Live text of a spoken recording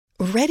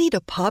Ready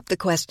to pop the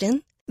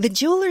question? The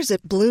jewelers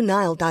at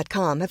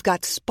BlueNile.com have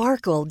got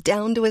sparkle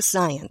down to a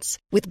science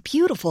with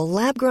beautiful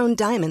lab-grown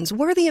diamonds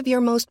worthy of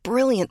your most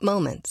brilliant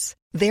moments.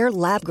 Their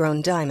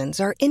lab-grown diamonds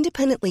are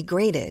independently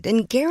graded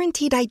and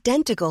guaranteed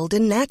identical to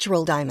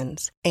natural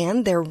diamonds,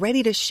 and they're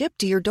ready to ship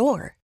to your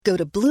door. Go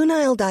to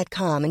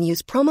BlueNile.com and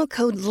use promo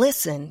code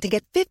LISTEN to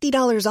get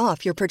 $50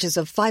 off your purchase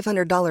of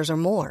 $500 or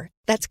more.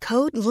 That's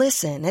code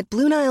LISTEN at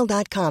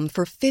BlueNile.com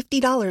for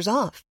 $50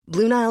 off.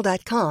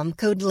 BlueNile.com,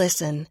 code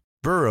LISTEN.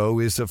 Burrow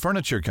is a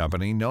furniture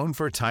company known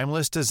for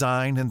timeless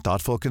design and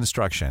thoughtful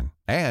construction,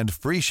 and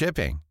free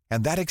shipping,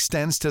 and that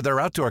extends to their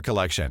outdoor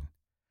collection.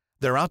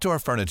 Their outdoor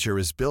furniture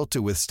is built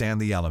to withstand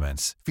the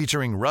elements,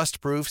 featuring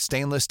rust-proof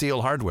stainless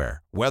steel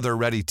hardware,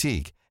 weather-ready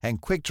teak,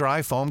 and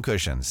quick-dry foam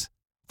cushions.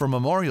 For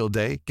Memorial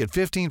Day, get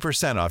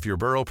 15% off your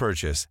Burrow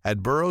purchase at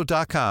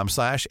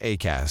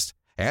burrow.com/ACAST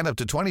and up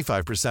to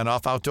 25%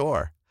 off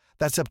outdoor.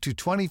 That's up to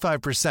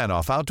 25%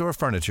 off outdoor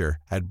furniture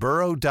at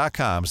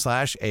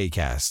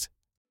burrow.com/ACAST.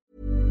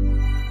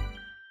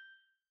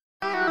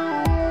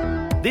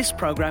 This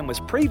programme was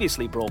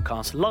previously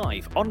broadcast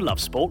live on Love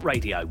Sport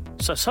Radio,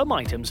 so some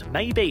items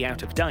may be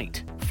out of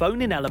date.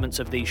 Phone-in elements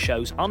of these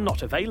shows are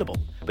not available,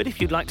 but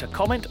if you'd like to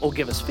comment or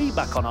give us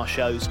feedback on our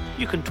shows,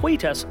 you can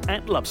tweet us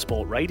at Love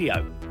Sport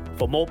Radio.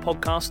 For more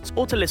podcasts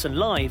or to listen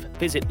live,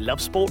 visit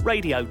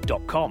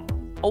lovesportradio.com.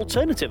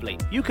 Alternatively,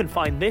 you can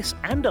find this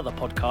and other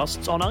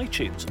podcasts on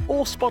iTunes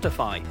or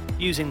Spotify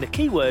using the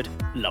keyword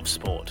Love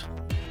Sport.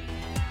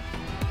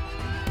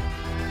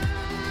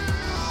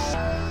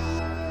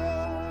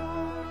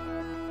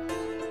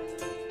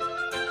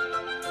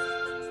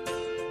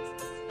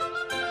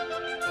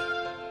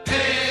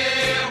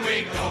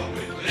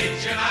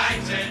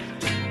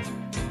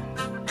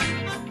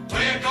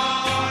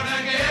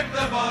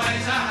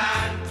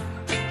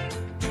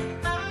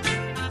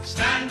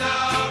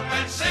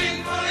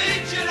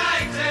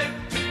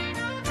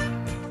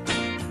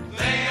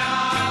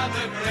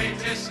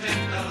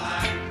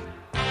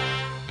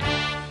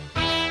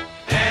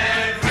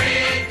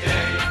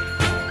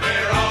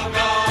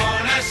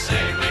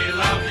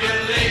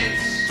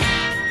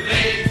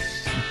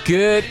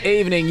 Good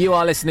evening, you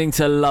are listening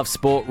to Love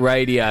Sport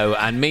Radio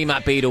and me,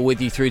 Matt Beadle, with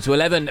you through to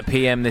 11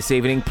 p.m. this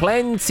evening.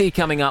 Plenty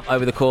coming up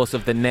over the course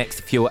of the next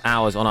few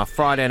hours on our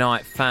Friday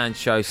night fan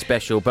show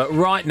special. But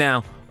right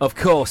now, of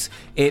course,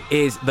 it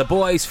is the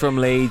boys from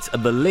Leeds,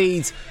 the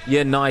Leeds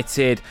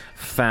United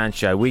fan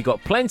show. We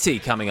got plenty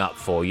coming up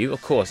for you.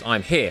 Of course,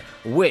 I'm here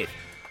with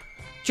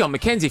John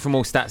McKenzie from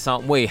All Stats,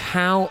 aren't we?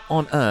 How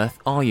on earth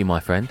are you,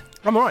 my friend?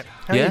 I'm all right.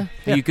 How are you?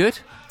 Are you good?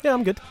 Yeah,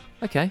 I'm good.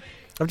 Okay.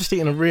 I've just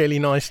eaten a really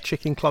nice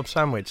chicken club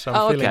sandwich, so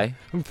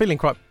I'm feeling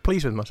quite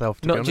pleased with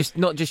myself. To be honest.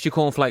 Not just your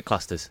cornflake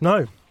clusters.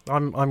 No,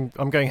 I'm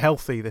going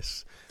healthy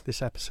this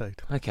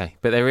episode. Okay,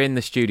 but they're in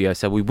the studio,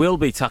 so we will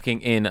be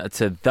tucking in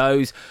to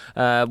those.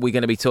 We're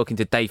going to be talking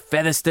to Dave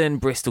Featherstone,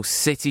 Bristol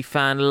City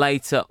fan,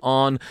 later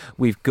on.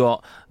 We've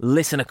got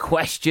listener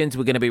questions.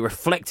 We're going to be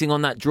reflecting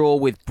on that draw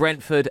with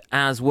Brentford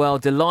as well.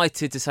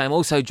 Delighted to say I'm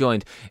also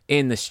joined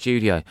in the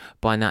studio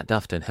by Nat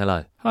Dufton.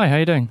 Hello. Hi, how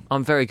you doing?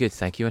 I'm very good,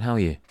 thank you. And how are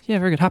you? Yeah,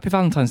 very good. Happy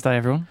Valentine's Day,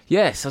 everyone.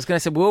 Yes, I was going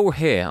to say, we're all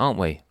here, aren't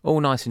we? All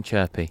nice and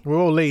chirpy. We're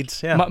all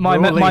Leeds, yeah. My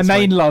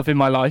main love in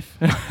my life.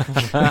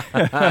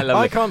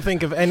 I can't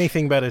think of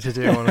anything better to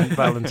do on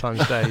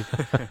Valentine's Day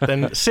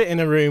than sit in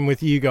a room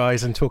with you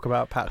guys and talk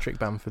about Patrick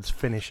Bamford's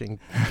finishing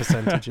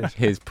percentages.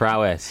 His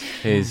prowess,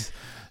 his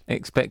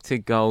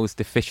expected goals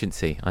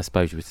deficiency, I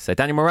suppose you would say.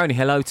 Daniel Moroney,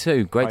 hello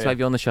too. Great to have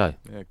you on the show.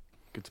 Yeah,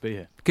 good to be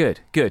here. Good.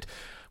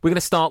 We're going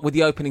to start with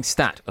the opening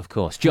stat, of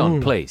course.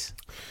 John, please.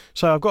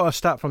 So I've got a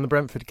stat from the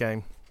Brentford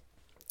game,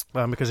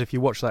 because if you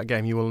watch that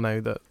game, you will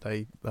know that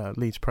they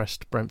Leeds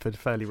pressed Brentford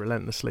fairly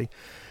relentlessly.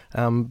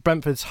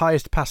 Brentford's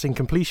highest passing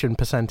completion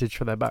percentage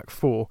for their back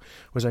four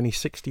was only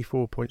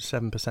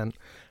 64.7%.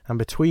 And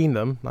between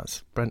them,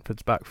 that's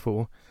Brentford's back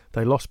four,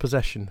 they lost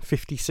possession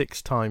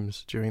 56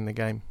 times during the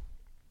game.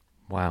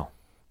 Wow.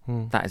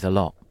 That is a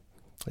lot.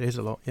 It is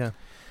a lot, yeah.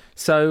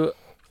 So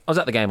I was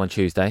at the game on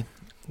Tuesday.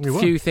 A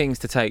few things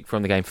to take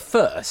from the game.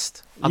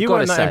 First, you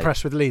weren't that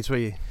impressed with Leeds, were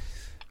you?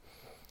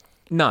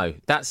 No,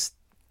 that's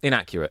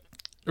inaccurate.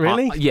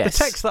 Really? Yes.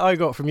 The text that I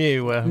got from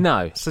you were I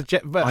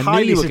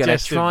knew you were going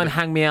to try and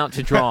hang me out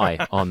to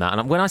dry on that.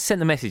 And when I sent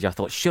the message, I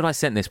thought, should I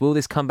send this? Will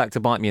this come back to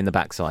bite me in the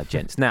backside,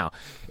 gents? Now,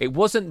 it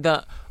wasn't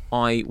that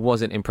I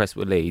wasn't impressed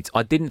with Leeds.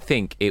 I didn't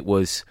think it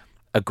was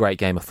a great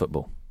game of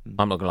football.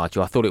 I'm not going to lie to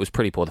you. I thought it was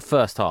pretty poor. The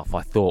first half,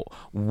 I thought,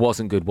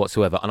 wasn't good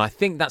whatsoever. And I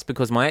think that's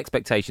because my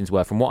expectations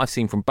were, from what I've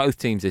seen from both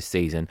teams this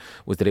season,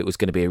 was that it was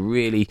going to be a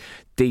really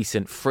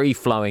decent,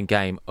 free-flowing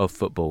game of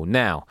football.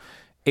 Now,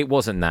 it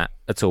wasn't that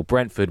at all.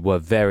 Brentford were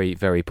very,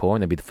 very poor,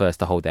 and they'd be the first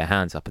to hold their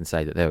hands up and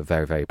say that they were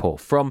very, very poor.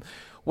 From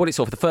what it's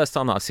all, for the first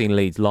time that I've seen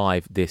Leeds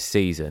live this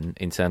season,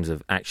 in terms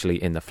of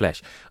actually in the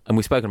flesh, and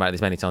we've spoken about this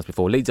many times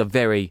before, Leeds are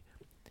very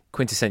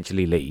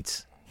quintessentially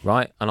Leeds.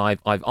 Right, and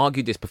I've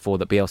argued this before,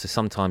 that Bielsa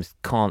sometimes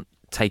can't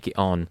take it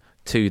on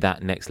to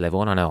that next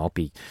level, and I know I'll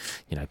be,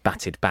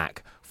 batted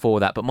back for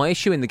that. But my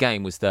issue in the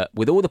game was that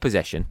with all the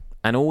possession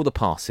and all the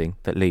passing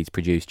that Leeds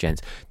produced,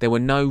 gents, there were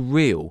no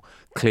real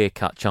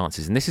clear-cut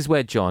chances. And this is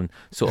where John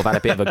sort of had a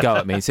bit of a go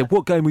at me and said,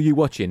 what game were you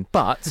watching?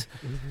 But,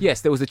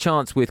 yes, there was a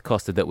chance with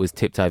Costa that was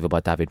tipped over by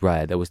David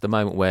Raya. There was the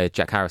moment where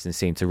Jack Harrison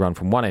seemed to run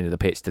from one end of the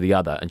pitch to the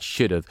other and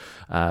should have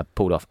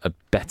pulled off a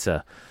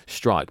better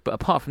strike. But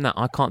apart from that,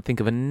 I can't think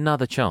of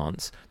another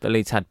chance that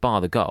Leeds had, bar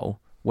the goal,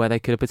 where they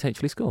could have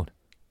potentially scored.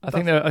 I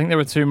think there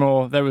were two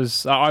more. I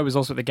was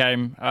also at the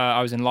game.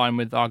 I was in line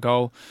with our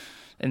goal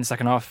in the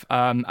second half,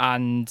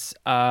 and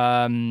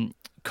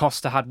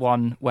Costa had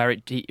one where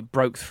it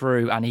broke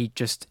through and he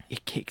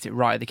kicked it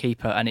right at the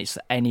keeper, and it's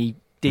any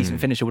decent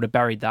finisher would have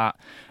buried that.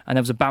 And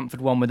there was a Bamford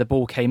one where the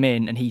ball came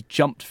in and he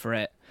jumped for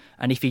it,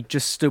 and if he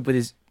just stood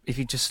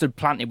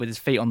planted with his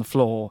feet on the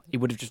floor, he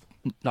would have just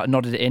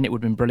nodded it in. It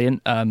would have been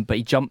brilliant. But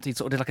he jumped. He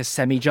sort of did like a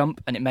semi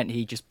jump, and it meant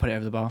he just put it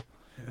over the bar.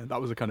 Yeah,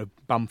 that was a kind of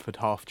Bamford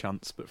half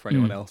chance, but for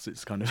anyone else,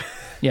 it's kind of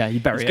you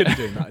bury it. He's good at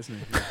doing that, isn't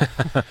he?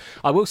 Yeah.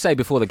 I will say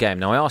before the game.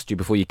 Now, I asked you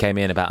before you came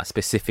in about a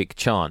specific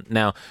chant.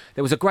 Now,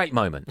 there was a great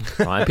moment,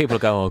 right? People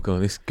go, "Oh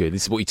God, this is good.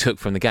 This is what you took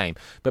from the game."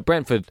 But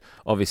Brentford,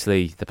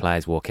 obviously, the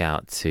players walk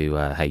out to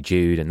 "Hey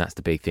Jude," and that's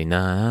the big thing.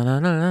 Na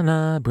na na na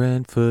na,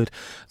 Brentford.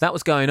 That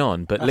was going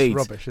on, but that's Leeds,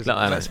 rubbish, isn't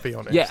it? Let's be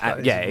honest. Yeah,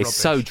 it's rubbish.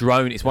 So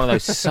drone. It's one of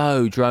those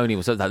so drony. It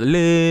was like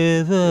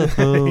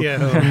Liverpool.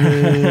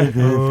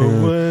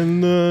 Liverpool when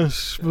the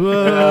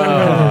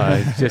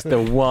Spurs. It's just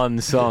the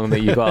one song that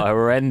you got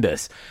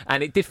horrendous.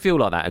 And it did feel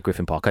like that at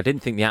Griffin Park. I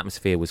didn't think the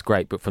atmosphere was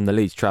great, but from the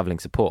Leeds travelling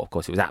support, of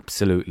course, it was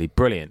absolutely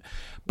brilliant.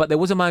 But there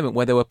was a moment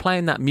where they were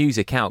playing that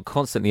music out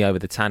constantly over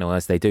the tunnel,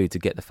 as they do, to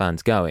get the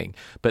fans going.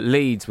 But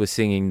Leeds were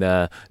singing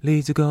the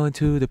Leeds are going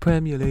to the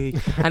Premier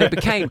League. And it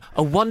became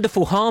a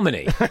wonderful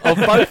harmony of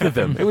both of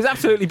them. It was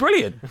absolutely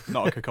brilliant.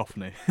 Not a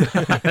cacophony.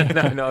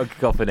 No, not a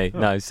cacophony.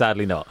 No,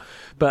 sadly not.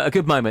 But a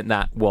good moment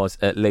that was,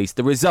 at least.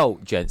 The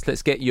result, gents,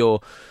 let's get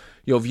your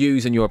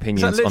views and your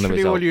opinions on the result. Is that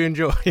literally all you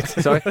enjoyed?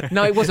 Sorry?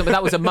 No, it wasn't, but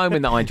that was a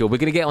moment that I enjoyed. We're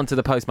going to get onto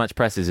the post-match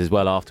presses as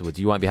well afterwards.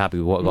 You won't be happy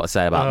with what I've got to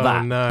say about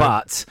that. No.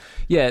 But,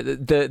 yeah,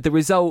 the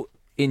result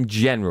in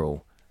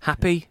general,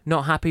 happy,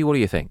 not happy? What do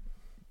you think?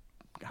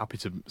 Happy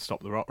to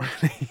stop the rot,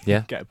 really.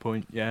 Yeah? Get a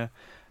point, yeah.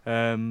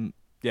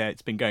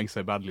 It's been going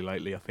so badly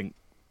lately. I think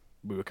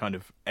we were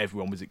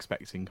everyone was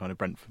expecting kind of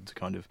Brentford to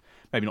kind of,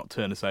 maybe not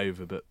turn us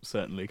over, but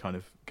certainly kind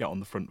of get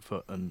on the front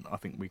foot, and I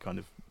think we kind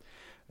of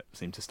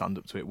seem to stand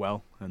up to it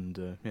well,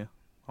 and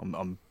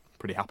I'm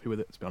pretty happy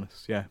with it, to be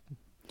honest. Yeah,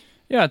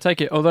 I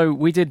take it. Although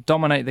we did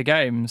dominate the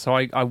game, so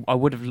I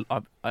would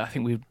have. I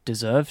think we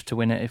deserved to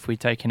win it if we'd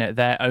taken it.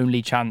 Their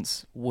only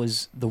chance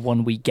was the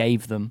one we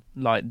gave them.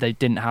 Like, they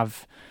didn't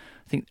have.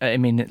 In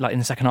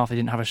the second half, they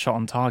didn't have a shot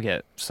on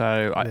target.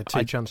 So they had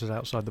two chances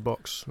outside the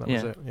box. That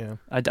was it. Yeah,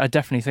 I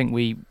definitely think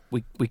we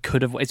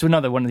could have. It's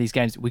another one of these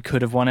games we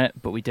could have won it,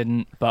 but we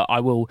didn't. But I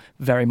will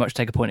very much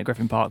take a point at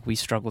Griffin Park. We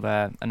struggle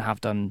there and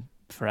have done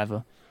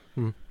forever.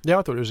 Yeah,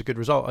 I thought it was a good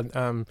result,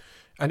 and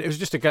it was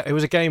just it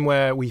was a game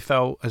where we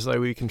felt as though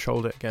we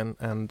controlled it again,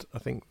 and I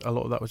think a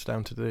lot of that was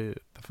down to the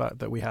fact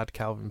that we had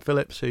Calvin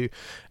Phillips, who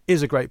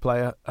is a great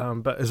player,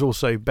 but is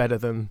also better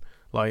than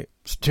like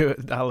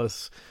Stuart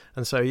Dallas,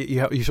 and so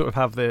you sort of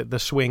have the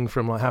swing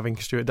from like having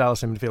Stuart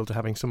Dallas in midfield to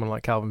having someone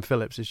like Calvin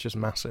Phillips is just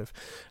massive,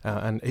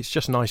 and it's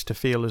just nice to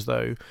feel as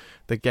though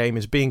the game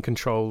is being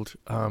controlled,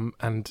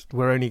 and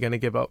we're only going to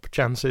give up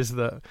chances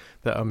that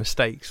are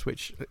mistakes,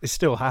 which is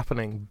still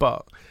happening.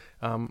 But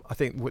I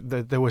think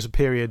there was a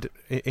period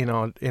in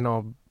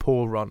our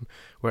poor run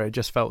where it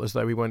just felt as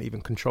though we weren't even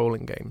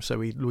controlling games, so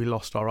we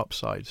lost our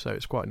upside. So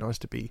it's quite nice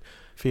to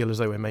feel as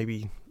though we're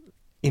maybe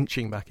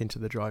inching back into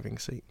the driving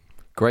seat.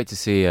 Great to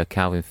see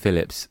Calvin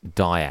Phillips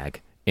diag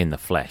in the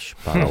flesh,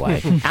 by the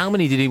way. How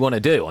many did he want to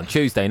do on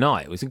Tuesday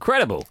night? It was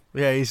incredible.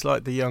 Yeah, he's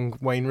like the young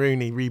Wayne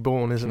Rooney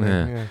reborn, isn't he?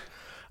 Yeah.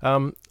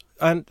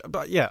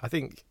 I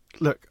think,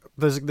 look,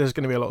 there's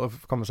going to be a lot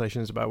of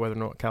conversations about whether or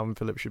not Calvin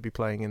Phillips should be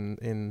playing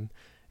in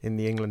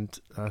the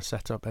England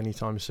setup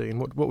anytime soon.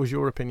 What was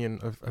your opinion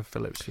of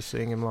Phillips, just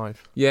seeing him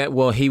live? Yeah,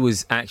 well, he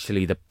was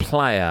actually the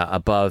player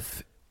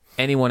above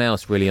anyone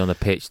else really on the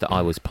pitch that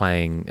I was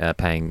paying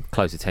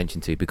close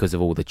attention to because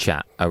of all the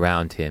chat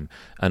around him,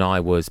 and I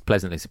was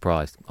pleasantly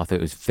surprised. I thought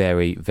it was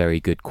very, very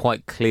good.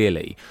 Quite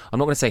clearly, I'm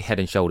not going to say head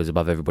and shoulders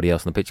above everybody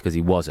else on the pitch because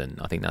he wasn't.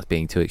 I think that's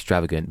being too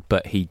extravagant,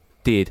 but he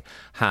did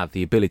have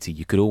the ability,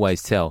 you could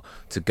always tell,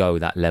 to go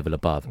that level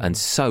above, and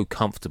so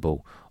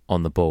comfortable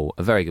on the ball.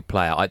 A very good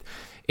player.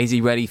 Is he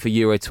ready for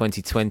Euro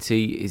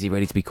 2020? Is he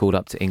ready to be called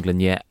up to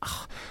England yet?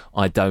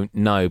 I don't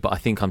know, but I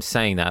think I'm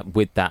saying that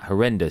with that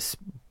horrendous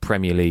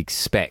Premier League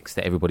specs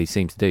that everybody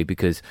seems to do,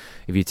 because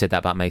if you'd said that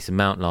about Mason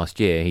Mount last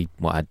year, he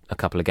had a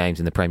couple of games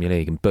in the Premier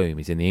League and boom,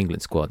 he's in the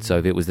England squad. So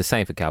if it was the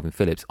same for Calvin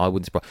Phillips, I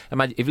wouldn't surprise.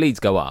 Imagine if Leeds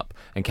go up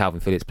and Calvin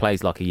Phillips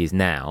plays like he is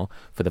now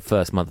for the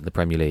first month of the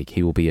Premier League,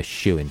 he will be a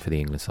shoo-in for the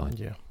England side.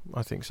 Yeah,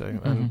 I think so.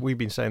 Mm-hmm. And we've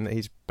been saying that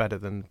he's better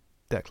than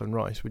Declan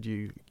Rice. Would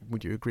you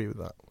agree with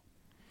that?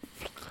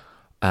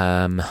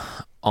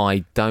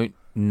 I don't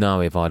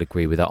know if I'd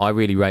agree with that. I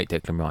really rate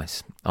Declan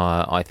Rice.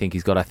 I think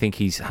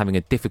he's having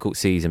a difficult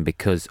season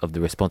because of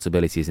the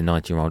responsibility as a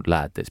 19-year-old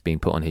lad that's being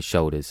put on his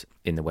shoulders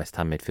in the West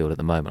Ham midfield at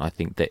the moment. I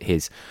think that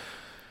his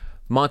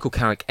Michael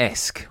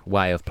Carrick-esque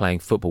way of playing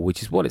football,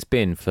 which is what it's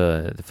been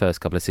for the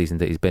first couple of seasons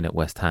that he's been at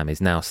West Ham, is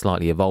now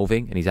slightly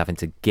evolving, and he's having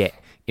to get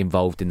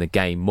involved in the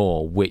game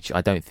more, which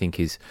I don't think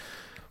is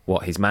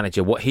what his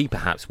manager, what he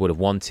perhaps would have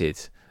wanted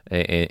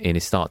in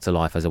his start to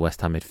life as a West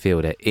Ham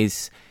midfielder.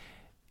 Is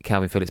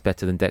Calvin Phillips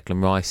better than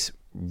Declan Rice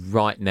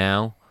right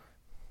now?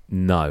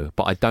 No,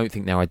 but I don't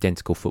think they're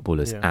identical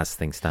footballers as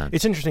things stand.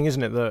 It's interesting,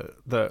 isn't it,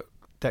 that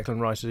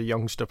Declan Rice is a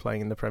youngster playing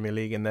in the Premier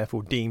League and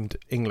therefore deemed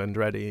England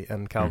ready,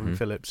 and Calvin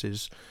Phillips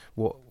is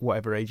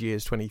whatever age he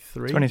is,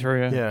 23?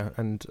 23, yeah. Yeah,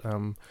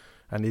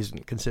 and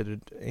isn't considered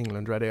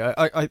England ready.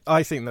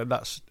 I think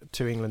that's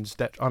to England's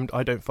detriment.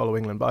 I don't follow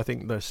England, but I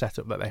think the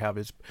setup that they have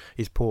is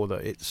poor,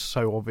 that it's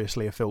so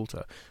obviously a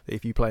filter that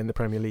if you play in the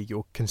Premier League,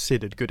 you're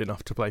considered good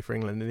enough to play for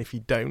England, and if you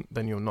don't,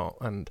 then you're not.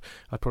 And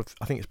I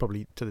think it's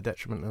probably to the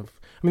detriment of...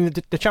 I mean,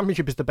 the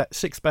Championship is the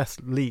sixth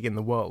best league in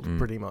the world,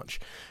 pretty much,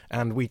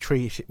 and we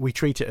treat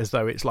it as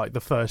though it's like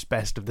the first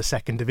best of the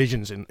second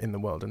divisions in the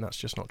world, and that's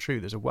just not true.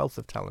 There's a wealth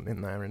of talent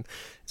in there, and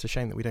it's a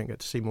shame that we don't get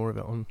to see more of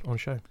it on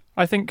show.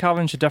 I think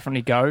Calvin should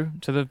definitely go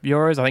to the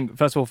Euros. I think,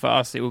 first of all, for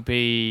us, it would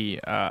be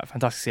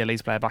fantastic to see a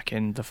Leeds player back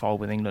in the fold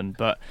with England.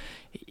 But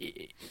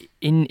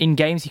in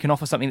games, he can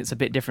offer something that's a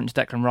bit different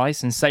to Declan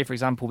Rice. And say, for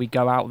example, we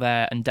go out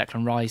there and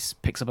Declan Rice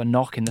picks up a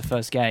knock in the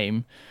first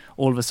game.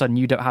 All of a sudden,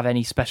 you don't have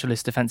any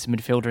specialist defensive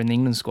midfielder in the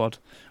England squad.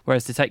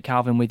 Whereas to take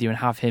Calvin with you and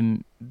have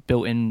him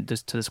built in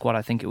to the squad,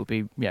 I think it would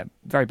be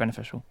very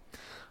beneficial.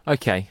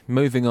 Okay,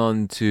 moving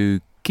on to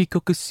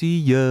Kiko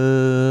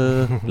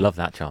Casilla. Love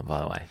that chant,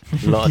 by the way.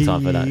 A lot of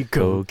time for that.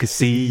 Kiko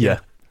Casilla.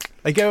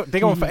 They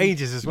go on for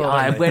ages as well.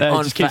 Yeah, it went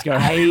on for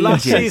ages.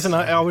 Last season,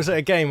 I was at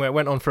a game where it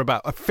went on for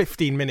about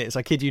 15 minutes.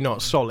 I kid you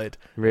not, solid.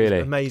 Really?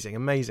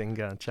 Amazing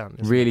chant.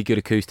 Really good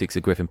acoustics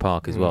at Griffin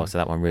Park as well, so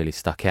that one really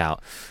stuck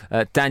out.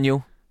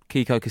 Daniel,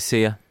 Kiko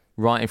Casilla,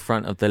 right in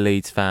front of the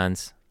Leeds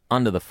fans,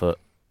 under the foot.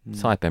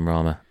 Said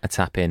Benrahma, a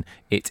tap in.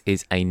 It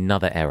is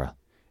another error.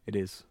 It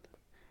is.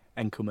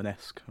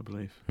 Enkelman-esque, I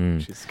believe.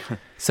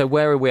 So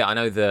where are we? I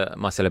know that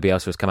Marcelo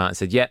Bielsa has come out and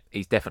said,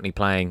 he's definitely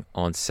playing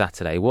on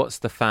Saturday. What's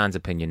the fans'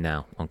 opinion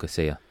now on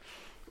Casilla?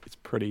 It's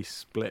pretty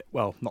split.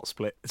 Well, not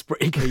split. It's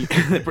pretty keen.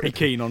 They're pretty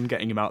keen on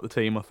getting him out of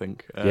the team, I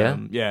think.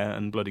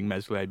 And blooding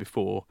Meslier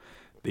before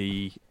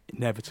the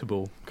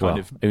inevitable kind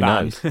of who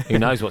ban. knows? Who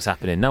knows what's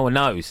happening? No one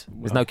knows.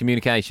 There's no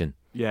communication.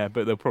 Yeah,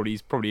 but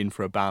he's probably in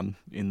for a ban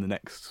in the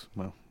next.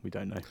 Well, we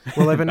don't know.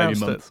 Well, they've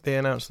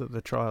announced that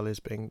the trial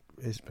is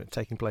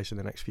taking place in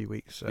the next few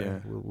weeks.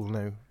 So we'll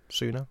know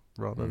sooner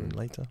rather than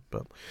later.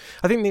 But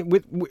I think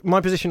with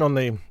my position on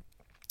the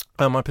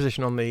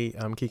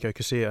Kiko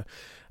Casilla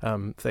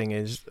thing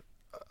is,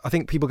 I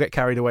think people get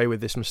carried away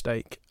with this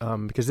mistake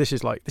because this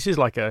is like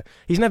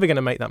he's never going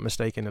to make that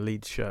mistake in a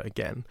Leeds shirt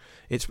again.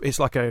 It's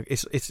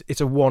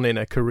a one in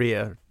a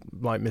career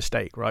like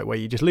mistake, right, where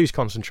you just lose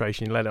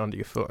concentration, you let it under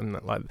your foot,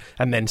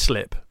 and then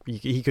slip.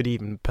 He could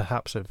even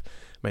perhaps have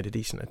made a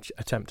decent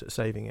attempt at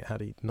saving it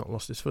had he not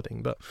lost his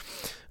footing, but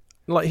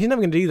he's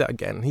never going to do that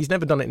again. He's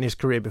never done it in his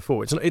career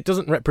before. It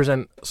doesn't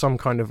represent some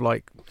kind of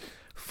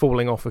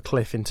falling off a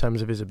cliff in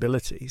terms of his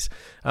abilities.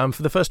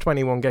 For the first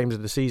 21 games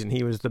of the season,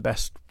 he was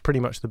pretty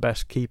much the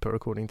best keeper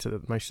according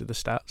to most of the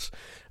stats.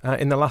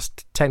 In the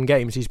last 10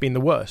 games, he's been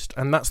the worst,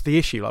 and that's the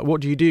issue.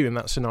 What do you do in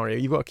that scenario?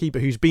 You've got a keeper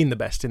who's been the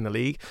best in the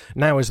league,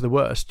 now is the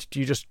worst.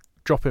 Do you just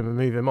drop him and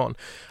move him on?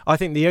 I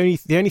think the only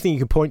thing you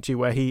can point to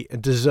where he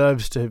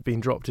deserves to have been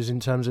dropped is in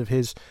terms of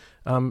his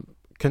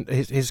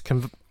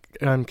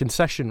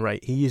concession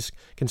rate. He is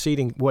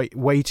conceding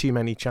way too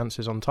many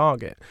chances on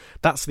target.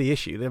 That's the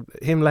issue.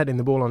 Him letting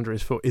the ball under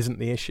his foot isn't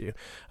the issue.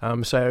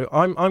 So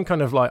I'm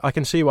kind of I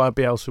can see why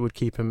Bielsa would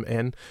keep him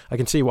in. I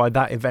can see why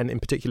that event in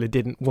particular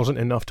wasn't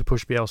enough to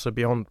push Bielsa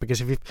beyond,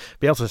 because if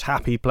Bielsa's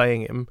happy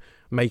playing him,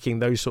 making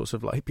those sorts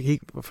of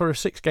for a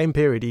 6-game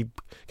period, he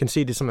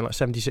conceded something like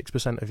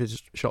 76% of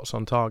his shots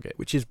on target,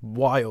 which is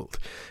wild,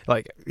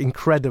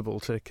 incredible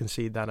to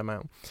concede that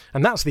amount.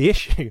 And that's the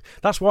issue.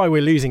 That's why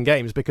we're losing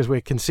games, because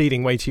we're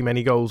conceding way too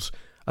many goals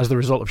as the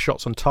result of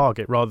shots on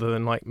target rather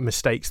than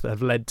mistakes that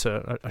have led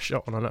to a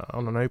shot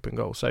on an open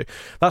goal. So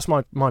that's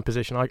my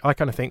position. I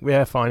kind of think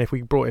we're fine. If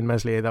we brought in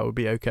Meslier, that would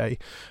be okay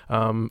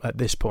at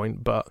this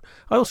point. But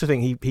I also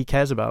think he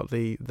cares about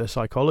the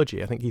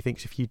psychology. I think he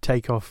thinks if you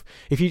take off,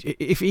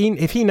 if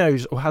he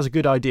knows or has a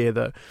good idea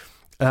that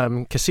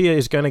Casilla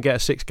is going to get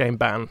a 6-game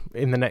ban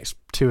in the next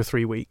 2 or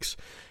 3 weeks,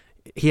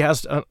 he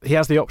has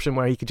the option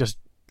where he could just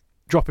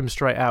drop him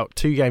straight out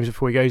 2 games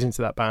before he goes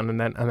into that ban, and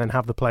then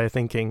have the player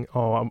thinking,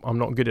 I'm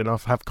not good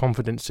enough, have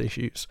confidence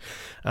issues,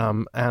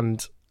 and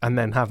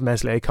then have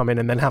Meslier come in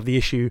and then have the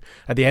issue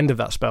at the end of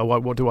that spell.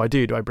 What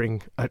do? Do I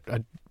bring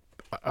a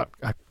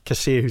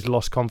Casilla who's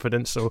lost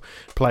confidence, or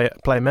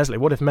play Meslier?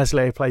 What if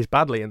Meslier plays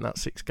badly in that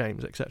 6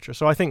 games, etc.?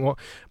 So I think what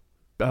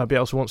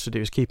Bielsa wants to do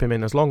is keep him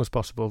in as long as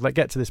possible.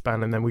 Get to this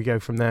ban, and then we go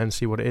from there and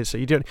see what it is. So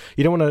you don't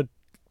want to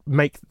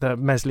make the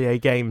Meslier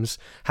games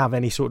have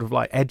any sort of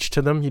like edge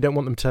to them. You don't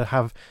want them to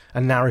have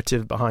a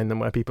narrative behind them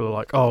where people are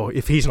like, oh,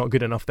 if he's not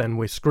good enough, then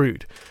we're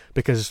screwed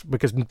because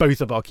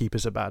both of our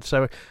keepers are bad.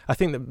 So I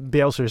think that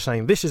Bielsa is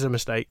saying this is a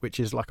mistake, which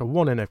is like a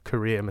one in a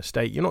career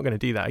mistake. You're not going to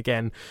do that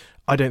again.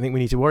 I don't think we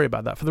need to worry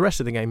about that. For the rest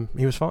of the game,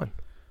 he was fine.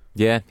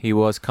 Yeah, he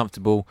was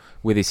comfortable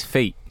with his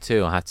feet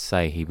too, I have to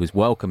say. He was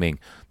welcoming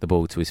the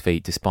ball to his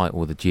feet despite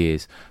all the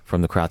jeers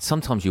from the crowd.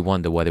 Sometimes you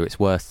wonder whether it's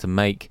worse to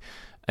make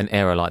an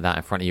error like that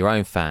in front of your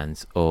own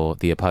fans or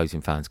the opposing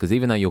fans, because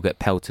even though you'll get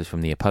pelters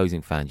from the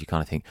opposing fans, you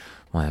kind of think,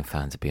 my own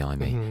fans are behind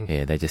me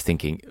here. They're just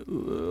thinking,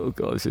 oh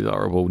God, this is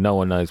horrible. No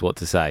one knows what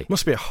to say. It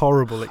must be a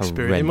horrible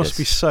experience. It must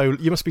be so.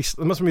 It must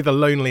be the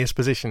loneliest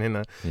position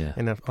on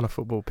a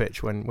football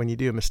pitch when you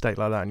do a mistake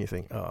like that and you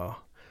think, oh.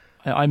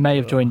 I may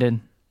have joined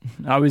in.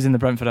 I was in the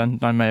Brentford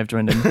end. I may have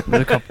joined in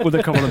with a couple of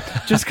them,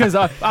 just because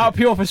out of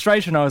pure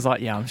frustration, I was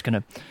like, "Yeah, I'm just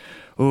gonna."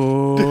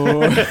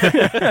 Oh,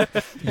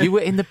 you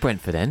were in the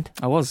Brentford end.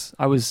 I was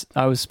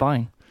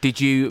spying. Did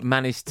you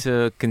manage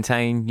to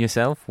contain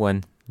yourself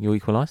when you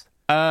equalised?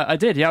 I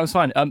did. Yeah, I was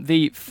fine.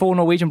 The 4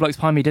 Norwegian blokes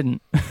behind me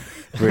didn't.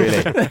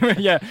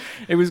 Really? Yeah,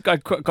 it was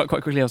quite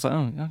quickly. I was like,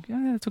 oh, yeah,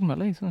 they're talking about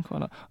Leeds. I'm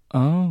quite like,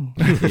 oh,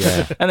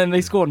 yeah. And then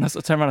they scored, and I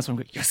sort of turned around and I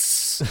was like,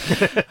 yes.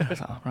 I was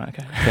like, oh, right,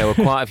 okay. There were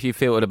quite a few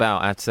filtered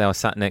about. I have to say, I was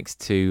sat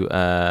next to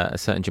a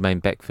certain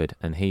Jermaine Beckford,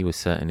 and he was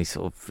certainly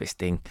sort of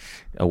fisting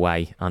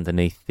away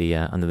underneath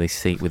the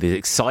seat with his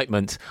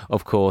excitement,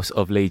 of course,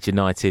 of Leeds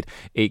United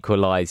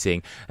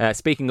equalising.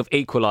 Speaking of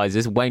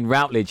equalisers, Wayne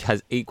Routledge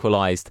has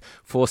equalised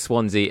for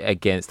Swansea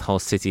against Hull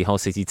City. Hull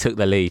City took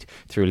the lead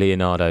through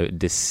Leonardo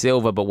da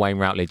Silva, but Wayne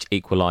Routledge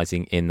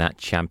equalising in that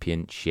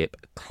championship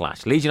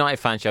clash. Leeds United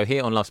Fan Show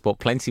here on Love Sport.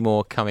 Plenty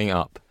more coming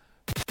up.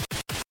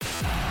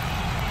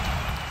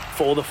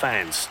 For the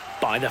fans,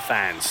 by the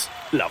fans,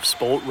 Love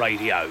Sport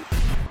Radio.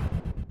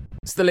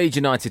 It's the Leeds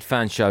United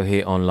Fan Show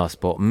here on Love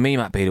Sport. Me,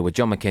 Matt Beadle, with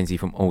John McKenzie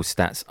from All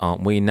Stats,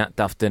 aren't we? Nat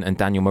Dufton and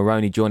Daniel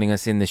Moroney joining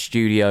us in the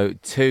studio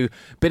too.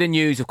 Bit of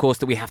news, of course,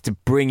 that we have to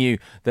bring you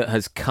that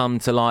has come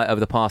to light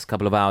over the past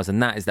couple of hours,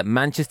 and that is that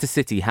Manchester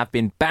City have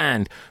been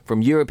banned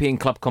from European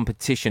club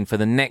competition for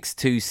the next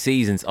 2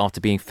 seasons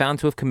after being found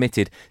to have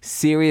committed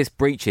serious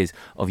breaches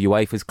of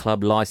UEFA's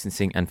club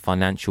licensing and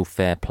financial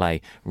fair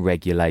play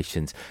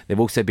regulations. They've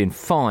also been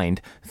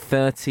fined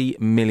 €30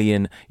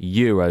 million,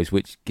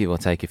 which, give or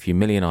take a few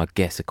million, I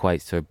guess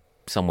equates to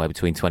somewhere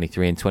between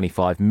 23 and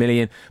 25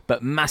 million.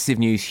 But massive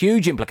news,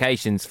 huge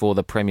implications for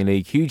the Premier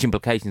League, huge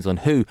implications on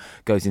who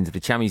goes into the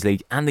Champions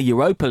League and the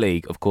Europa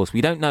League. Of course, we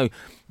don't know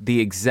the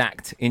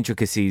exact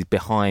intricacies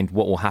behind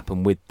what will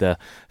happen with the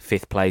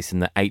 5th place and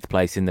the 8th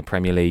place in the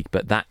Premier League,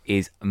 but that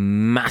is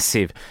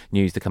massive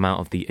news to come out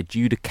of the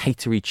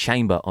adjudicatory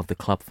chamber of the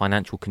club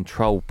financial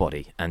control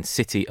body. And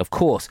City, of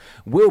course,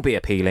 will be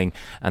appealing,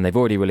 and they've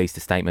already released a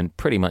statement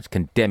pretty much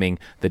condemning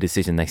the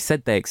decision. They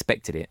said they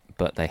expected it,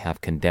 but they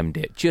have condemned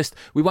it.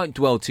 We won't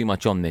dwell too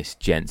much on this,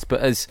 gents,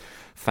 but as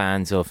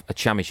fans of a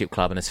championship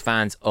club and as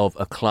fans of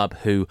a club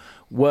who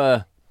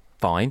were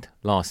fined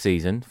last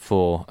season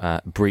for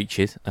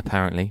breaches,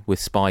 apparently, with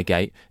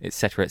Spygate,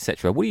 etc.,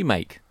 etc. What do you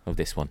make of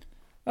this one?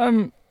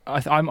 I'm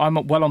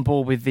well on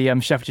board with the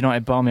Sheffield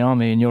United Barmy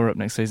Army in Europe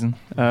next season.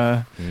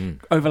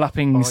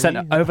 Overlapping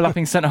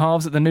centre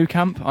halves at the Nou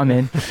Camp. I'm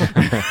in.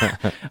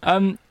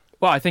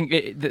 Well, I think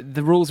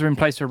the rules are in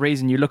place for a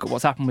reason. You look at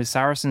what's happened with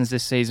Saracens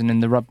this season in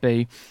the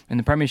rugby, in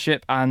the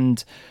Premiership,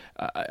 and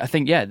I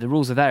think, the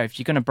rules are there. If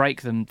you're going to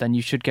break them, then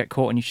you should get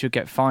caught and you should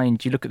get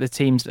fined. You look at the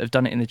teams that have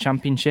done it in the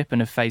Championship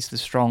and have faced the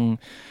strong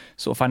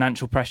sort of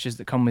financial pressures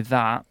that come with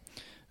that.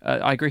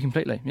 I agree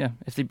completely, yeah.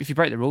 If you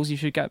break the rules, you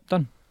should get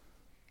done.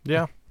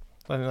 Yeah,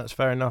 I think that's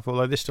fair enough,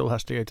 although this still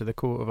has to go to the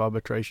Court of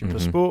Arbitration for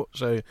Sport,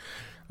 so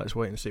let's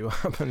wait and see what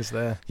happens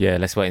there. Yeah,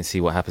 let's wait and see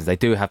what happens. They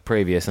do have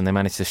previous, and they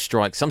managed to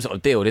strike some sort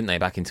of deal, didn't they,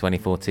 back in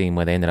 2014,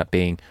 where they ended up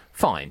being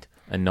fined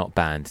and not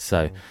banned.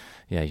 So,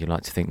 yeah, you'd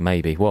like to think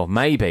maybe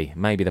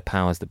the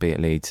powers that be at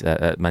Leeds,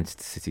 at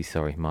Manchester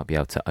City, might be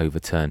able to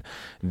overturn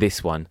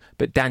this one.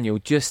 But Daniel,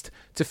 just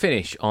to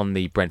finish on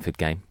the Brentford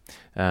game,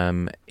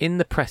 in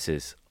the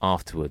presses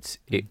afterwards,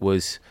 it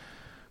was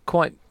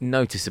quite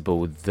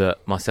noticeable that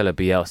Marcelo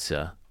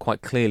Bielsa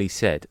quite clearly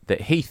said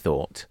that he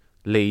thought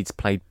Leeds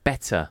played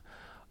better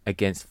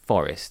against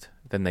Forest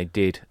than they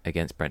did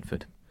against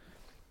Brentford.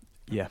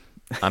 Yeah.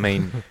 I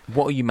mean,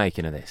 what are you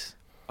making of this?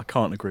 I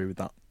can't agree with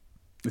that.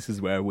 This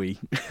is where we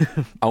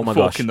oh my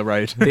fork gosh. in the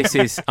road. This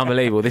is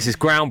unbelievable. This is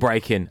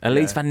groundbreaking. A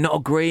Leeds fan not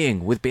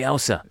agreeing with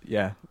Bielsa.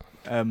 Yeah.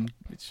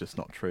 It's just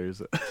not true,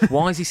 is it?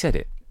 Why has he said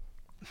it?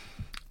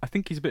 I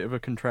think he's a bit of a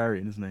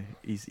contrarian, isn't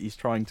he? He's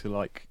trying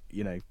to,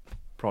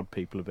 prod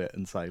people a bit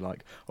and say,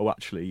 oh,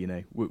 actually,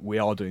 we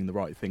are doing the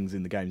right things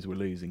in the games we're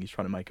losing. He's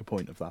trying to make a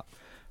point of that.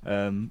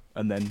 And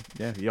then,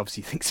 he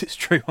obviously thinks it's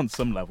true on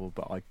some level,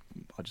 but I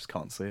just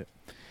can't see it.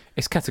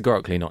 It's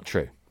categorically not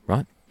true,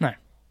 right? No.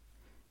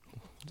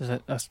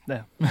 That's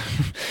there.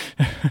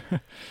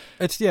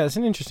 It's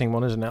an interesting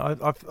one, isn't it?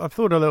 I've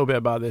thought a little bit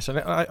about this, and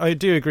I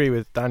do agree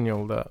with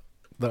Daniel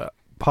that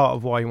part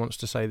of why he wants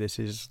to say this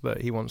is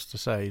that he wants to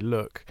say,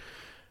 look,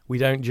 we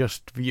don't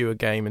just view a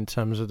game in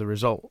terms of the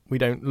result. We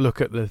don't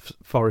look at the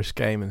Forest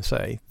game and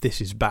say,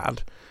 this is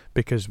bad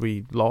because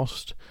we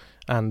lost,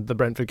 and the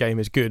Brentford game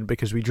is good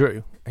because we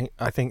drew.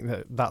 I think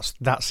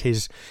that's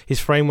his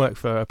framework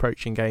for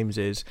approaching games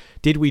is,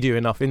 did we do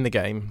enough in the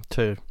game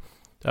to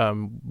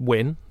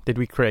win? Did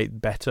we create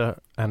better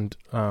and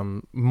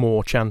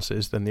more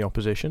chances than the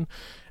opposition?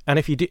 And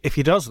if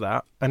he does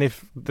that, and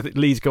if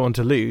Leeds go on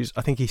to lose,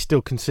 I think he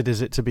still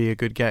considers it to be a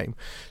good game.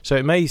 So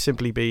it may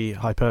simply be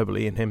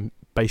hyperbole in him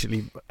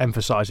basically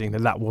emphasising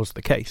that was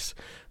the case.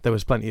 There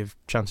was plenty of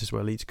chances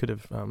where Leeds could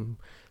have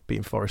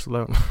beaten Forest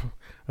alone.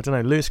 I don't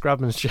know. Lewis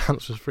Grabman's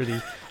chance was pretty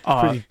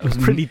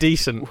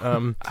decent.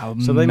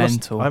 So they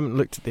must. I haven't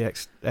looked at the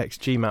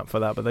XG map for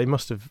that, but they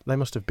must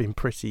have been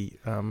pretty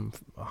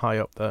high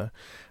up there.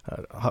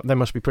 They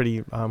must be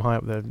pretty high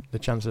up there. The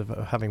chance of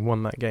having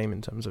won that game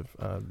in terms of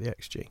the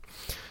XG.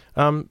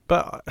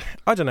 But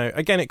I don't know.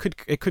 Again, it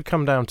could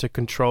come down to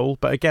control.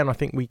 But again, I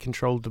think we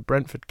controlled the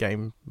Brentford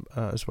game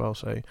as well.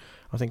 So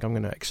I think I'm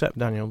going to accept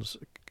Daniel's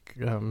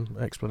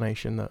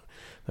explanation that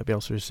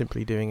Bielsa is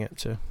simply doing it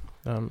to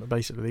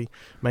basically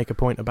make a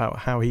point about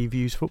how he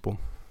views football.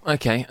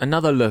 Okay,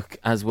 another look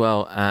as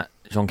well at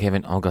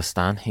Jean-Kevin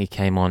Augustin. He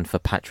came on for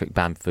Patrick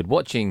Bamford.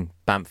 Watching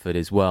Bamford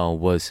as well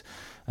was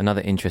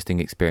another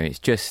interesting experience,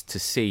 just to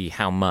see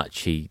how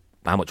much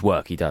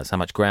work he does, how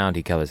much ground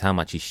he covers, how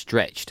much he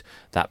stretched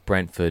that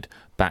Brentford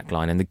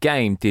backline. And the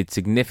game did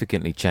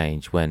significantly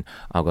change when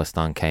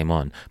Augustin came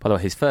on. By the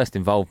way, his first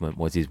involvement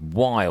was his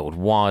wild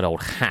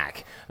old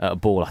hack at a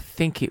ball. I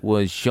think it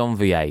was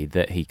Janvier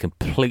that he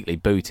completely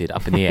booted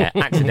up in the air,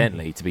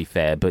 accidentally to be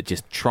fair, but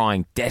just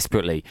trying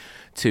desperately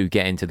to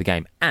get into the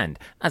game. And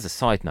as a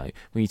side note,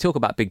 when you talk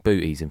about big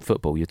booties in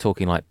football, you're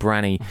talking like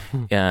Branny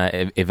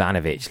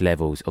Ivanovic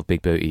levels of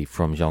big booty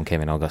from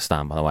Jean-Kevin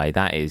Augustin, by the way.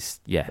 That is,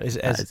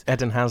 It's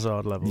Eden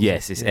Hazard levels.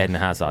 Yes, it's Eden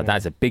Hazard. Yeah.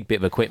 That's a big bit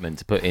of equipment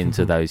to put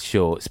into those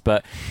shorts.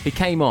 But he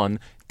came on,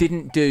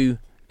 didn't do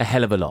a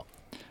hell of a lot.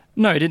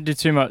 No, he didn't do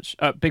too much.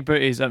 Big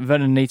booties.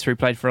 Vernon Nita, who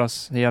played for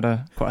us, he had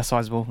quite a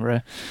sizable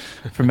rear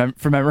from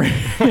memory.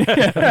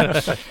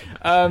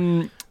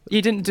 He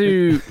didn't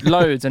do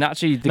loads, and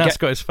actually Nat's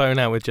got his phone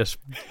out with just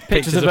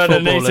pictures of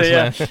Vernon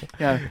Nita.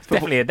 Yeah.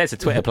 Definitely, there's a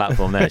Twitter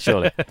platform there,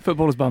 surely.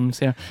 Footballers' bums,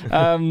 yeah.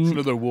 It's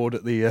another award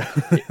at the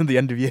the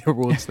end of year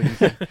awards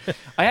thing.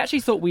 I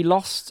actually thought we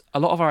lost a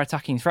lot of our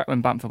attacking threat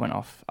when Bamford went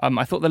off.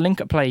 I thought the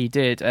link-up play he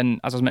did,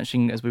 and as I was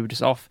mentioning as we were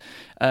just off,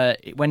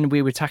 when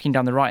we were attacking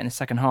down the right in the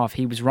second half,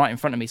 he was right in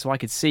front of me, so I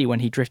could see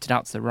when he drifted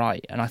out to the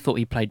right, and I thought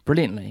he played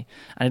brilliantly.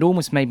 And it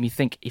almost made me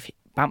think if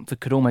Bamford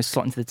could almost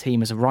slot into the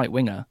team as a right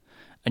winger,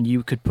 and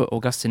you could put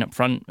Augustin up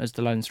front as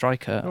the lone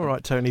striker. All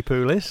right, Tony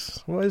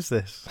Pulis, what is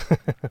this?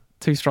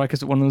 Two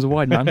strikers, one of them's a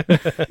wide man.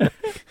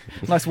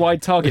 Nice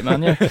wide target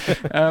man,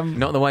 yeah.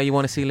 Not the way you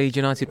want to see Leeds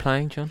United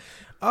playing, John?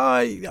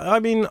 I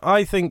mean,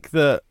 I think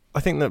that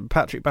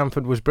Patrick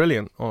Bamford was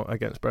brilliant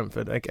against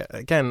Brentford.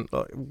 Again,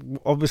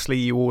 obviously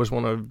you always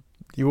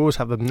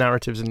have the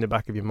narratives in the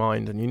back of your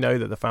mind, and you know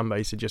that the fan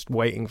base are just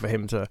waiting for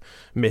him to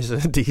miss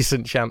a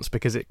decent chance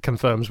because it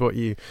confirms what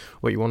you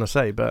want to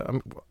say. But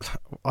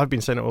I've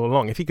been saying it all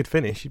along. If he could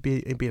finish, he'd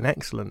be an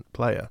excellent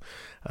player.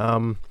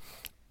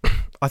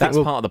 That's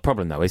part of the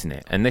problem, though, isn't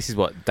it? And this is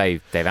what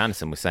Dave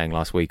Anderson was saying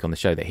last week on the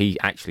show, that he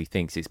actually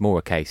thinks it's more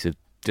a case of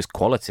just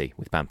quality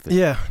with Bamford.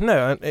 Yeah,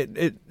 no,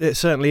 it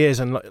certainly is.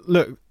 And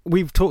look,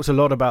 we've talked a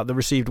lot about the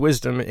received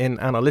wisdom in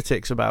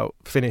analytics about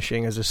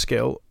finishing as a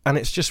skill, and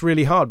it's just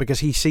really hard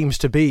because he seems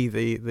to be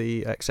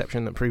the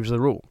exception that proves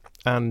the rule.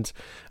 And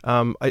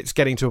it's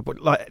getting to a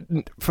point, like,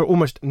 for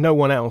almost no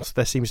one else,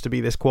 there seems to be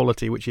this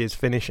quality which is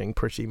finishing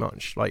pretty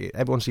much. Like,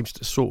 everyone seems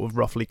to sort of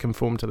roughly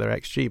conform to their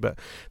XG, but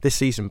this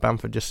season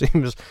Bamford just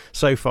seems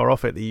so far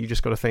off it that you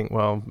just got to think,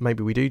 well,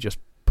 maybe we do just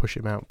push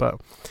him out. But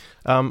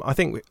I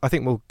think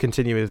we'll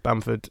continue with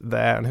Bamford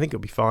there, and I think it'll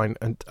be fine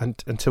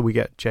until we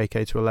get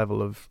JK to a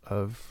level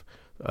of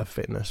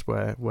fitness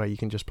where you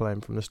can just play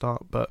him from the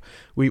start. But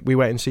we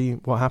wait and see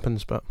what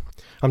happens. But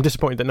I'm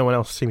disappointed that no one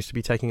else seems to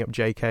be taking up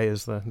JK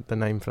as the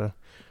name for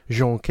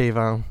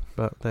Jean-Kevin.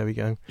 But there we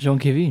go.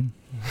 Jean-Kevin.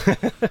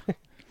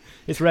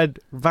 It's red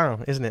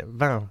vin, isn't it?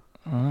 Vin.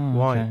 Oh,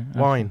 wine. Okay.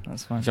 Wine.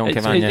 That's fine.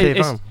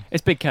 Jean-Kevin.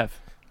 It's Big Kev.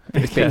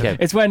 It's Big Kev.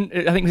 It's when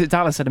I think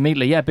Dallas said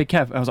immediately, yeah, Big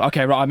Kev. I was like,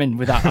 okay, right, I'm in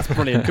with that. That's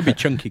brilliant. Could be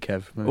Chunky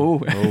Kev.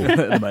 Oh,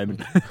 at the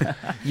moment.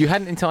 You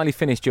hadn't entirely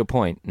finished your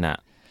point,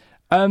 Nat.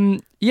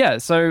 Yeah,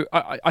 so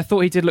I thought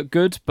he did look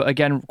good, but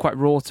again, quite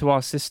raw to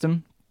our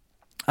system.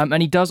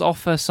 And he does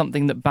offer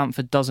something that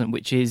Bamford doesn't,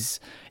 which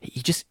is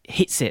he just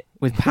hits it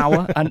with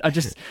power. And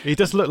he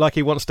does look like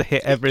he wants to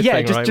hit everything,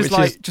 right?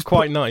 Which is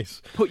quite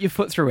nice. Put your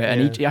foot through it,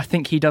 and I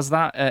think he does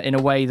that in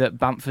a way that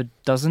Bamford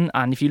doesn't.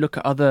 And if you look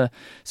at other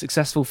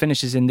successful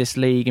finishes in this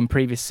league in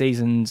previous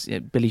seasons,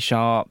 Billy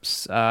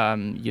Sharps,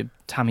 your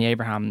Tammy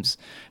Abrahams,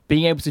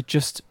 being able to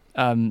just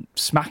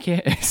smack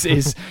it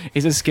is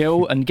a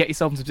skill, and get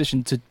yourself into a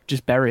position to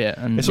just bury it.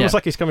 And it's almost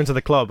like he's come into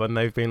the club and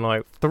they've been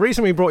like, the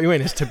reason we brought you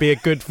in is to be a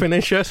good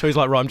finisher. So he's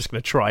like, right, I'm just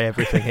going to try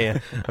everything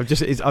here.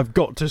 I've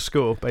got to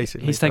score,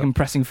 basically. He's taken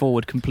pressing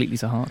forward completely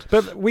to heart.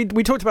 But we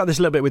talked about this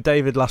a little bit with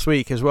David last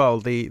week as well.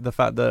 The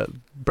fact that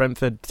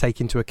Brentford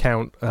take into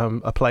account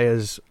a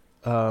player's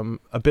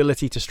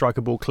ability to strike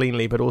a ball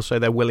cleanly, but also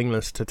their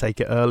willingness to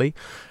take it early.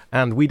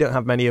 And we don't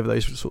have many of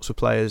those sorts of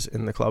players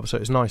in the club, so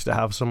it's nice to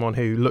have someone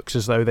who looks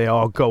as though they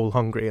are goal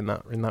hungry in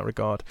that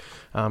regard.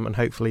 And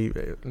hopefully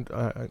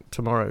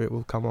tomorrow it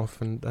will come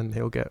off and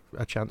he'll get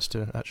a chance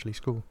to actually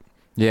score.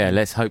 Yeah,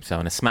 let's hope so.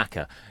 And a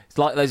smacker. It's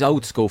like those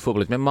old school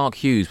footballers. Remember, Mark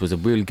Hughes was a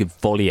really good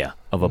volleyer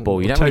of a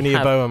ball. You don't Tony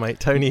really Yeboah, mate.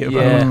 Tony Yeboah.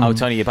 Yeah. Oh,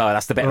 Tony Yeboah.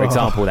 That's the better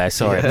example there.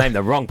 Sorry, I've named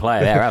the wrong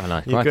player there, haven't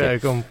I?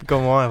 You've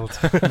gone wild.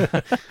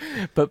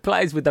 But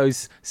players with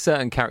those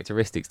certain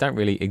characteristics don't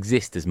really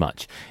exist as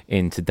much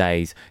in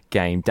today's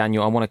game.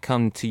 Daniel, I want to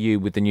come to you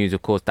with the news,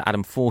 of course, that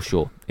Adam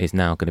Forshaw is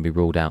now going to be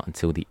ruled out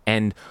until the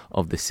end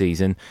of the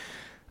season.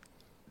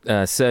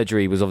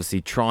 Surgery was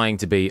obviously trying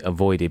to be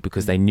avoided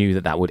because they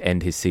knew that would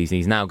end his season.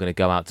 He's now going to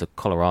go out to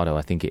Colorado,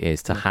 I think it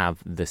is, to have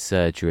the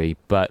surgery.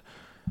 But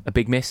a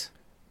big miss?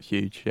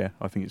 Huge, yeah.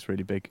 I think it's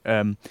really big.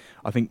 I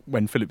think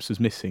when Phillips was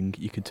missing,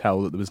 you could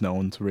tell that there was no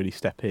one to really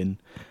step in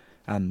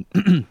and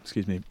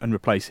and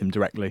replace him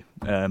directly.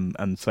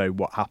 And so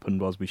what happened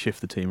was we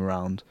shift the team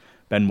around.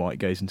 Ben White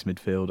goes into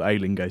midfield,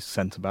 Ayling goes to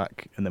centre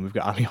back, and then we've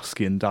got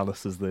Alioski and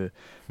Dallas as the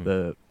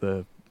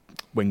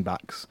wing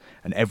backs,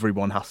 and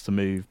everyone has to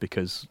move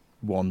because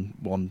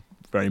one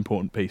very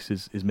important piece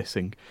is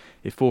missing.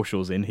 If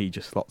Forshaw's in, he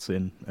just slots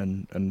in,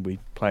 and we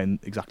play in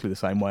exactly the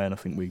same way, and I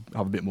think we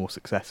have a bit more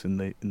success in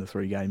the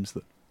 3 games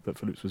that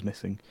Phillips was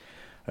missing.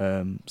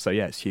 So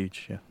yeah, it's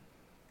huge. Yeah.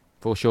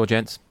 Forshaw,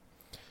 gents.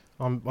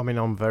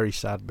 I'm very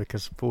sad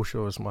because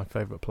Forshaw is my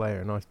favourite player,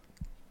 and I'm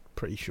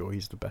pretty sure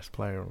he's the best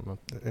player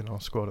in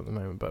our squad at the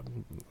moment. But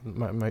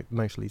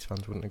most Leeds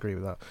fans wouldn't agree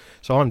with that.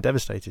 So I'm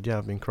devastated. Yeah,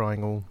 I've been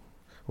crying all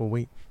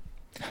week.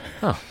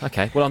 Oh,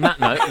 okay. Well, on that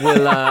note,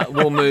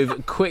 we'll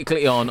move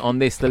quickly on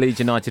this, the Leeds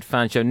United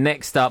Fan Show.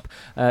 Next up,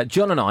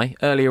 John and I,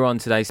 earlier on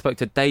today, spoke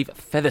to Dave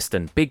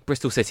Featherstone, big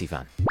Bristol City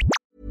fan.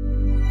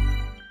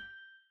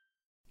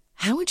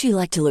 How would you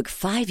like to look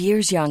 5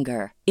 years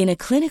younger? In a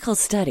clinical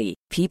study,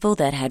 people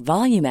that had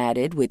volume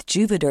added with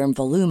Juvederm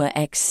Voluma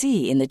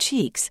XC in the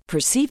cheeks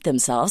perceived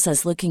themselves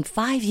as looking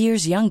 5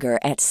 years younger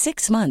at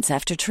 6 months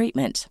after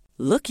treatment.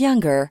 Look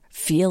younger,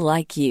 feel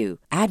like you.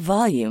 Add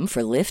volume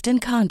for lift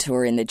and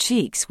contour in the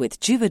cheeks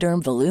with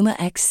Juvederm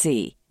Voluma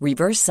XC.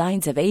 Reverse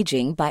signs of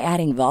aging by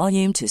adding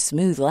volume to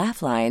smooth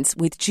laugh lines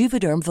with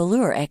Juvederm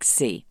Volure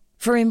XC.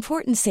 For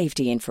important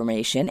safety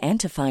information and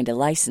to find a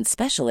licensed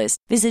specialist,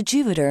 visit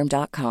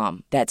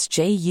Juvederm.com. That's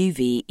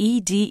JUVEDERM.com.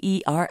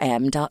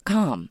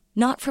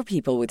 Not for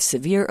people with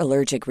severe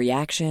allergic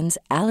reactions,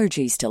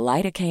 allergies to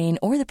lidocaine,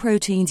 or the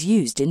proteins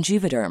used in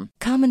Juvederm.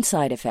 Common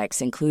side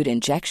effects include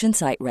injection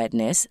site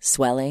redness,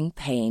 swelling,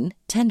 pain,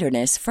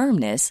 tenderness,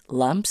 firmness,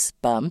 lumps,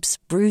 bumps,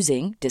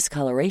 bruising,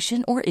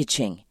 discoloration, or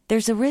itching.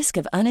 There's a risk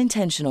of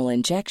unintentional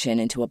injection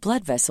into a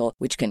blood vessel,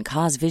 which can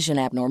cause vision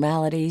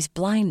abnormalities,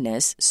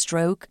 blindness,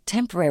 stroke,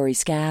 temporary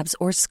scabs,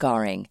 or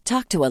scarring.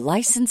 Talk to a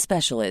licensed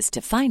specialist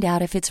to find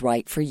out if it's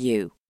right for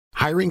you.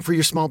 Hiring for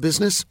your small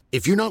business?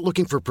 If you're not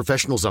looking for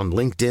professionals on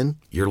LinkedIn,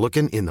 you're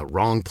looking in the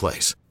wrong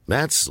place.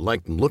 That's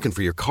like looking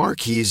for your car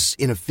keys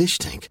in a fish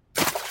tank.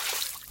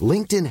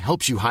 LinkedIn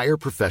helps you hire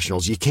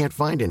professionals you can't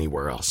find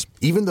anywhere else,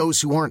 even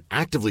those who aren't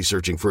actively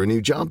searching for a new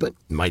job but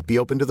might be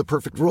open to the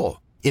perfect role.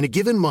 In a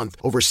given month,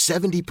 over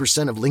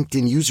 70% of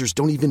LinkedIn users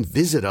don't even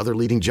visit other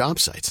leading job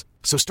sites.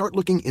 So start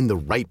looking in the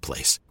right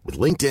place. With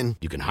LinkedIn,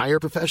 you can hire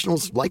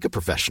professionals like a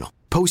professional.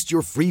 Post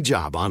your free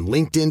job on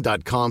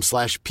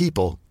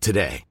linkedin.com/people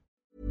today.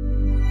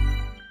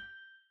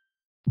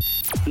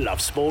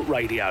 Love Sport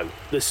Radio,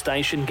 the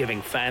station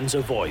giving fans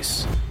a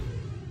voice.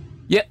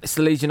 Yep, it's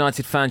the Leeds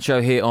United Fan Show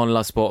here on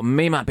Love Sport.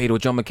 Me, Matt Beadle,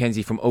 John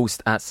McKenzie from All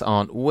Stats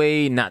Aren't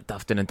We. Nat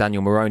Dufton and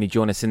Daniel Moroney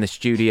join us in the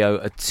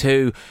studio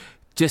too.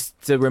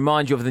 Just to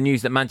remind you of the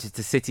news that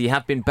Manchester City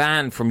have been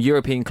banned from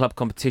European club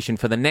competition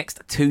for the next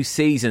 2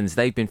 seasons.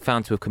 They've been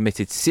found to have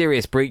committed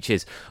serious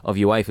breaches of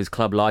UEFA's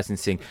club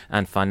licensing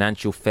and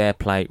financial fair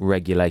play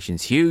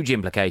regulations. Huge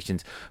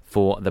implications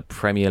for the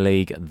Premier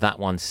League. That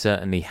one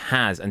certainly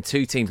has. And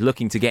 2 teams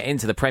looking to get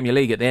into the Premier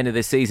League at the end of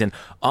this season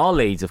are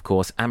Leeds, of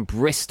course, and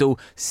Bristol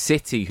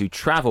City, who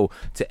travel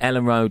to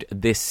Ellen Road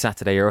this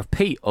Saturday. A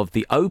repeat of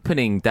the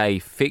opening day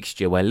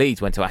fixture where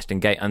Leeds went to Ashton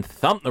Gate and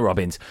thumped the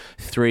Robins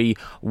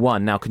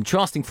 3-1. Now,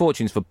 contrasting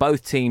fortunes for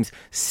both teams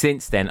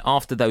since then.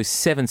 After those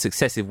 7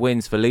 successive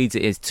wins for Leeds,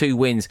 it is 2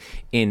 wins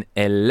in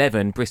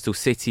 11. Bristol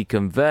City,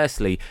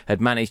 conversely, had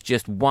managed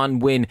just 1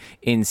 win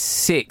in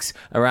 6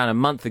 around a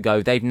month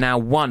ago. They've now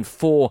won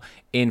 4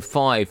 in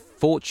 5.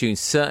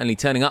 Fortunes certainly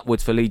turning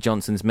upwards for Lee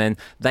Johnson's men.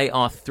 They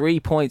are 3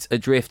 points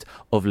adrift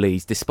of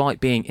Leeds, despite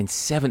being in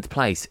 7th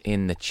place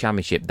in the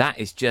Championship. That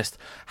is just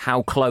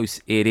how close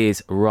it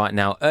is right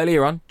now.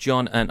 Earlier on,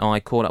 John and I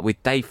caught up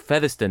with Dave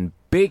Featherstone,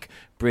 big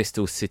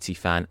Bristol City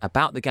fan,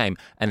 about the game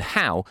and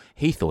how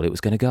he thought it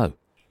was going to go.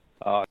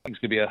 I think it's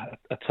going to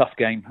be a tough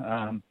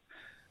game.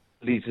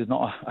 Leeds is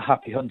not a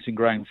happy hunting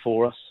ground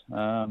for us.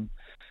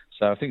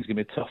 So I think it's going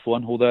to be a tough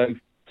one, although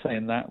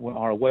saying that,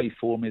 our away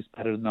form is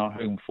better than our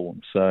home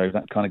form. So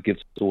that kind of gives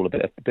us all a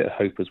bit of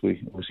hope as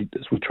we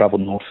travel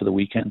north for the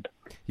weekend.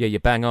 Yeah, you're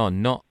bang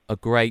on. Not a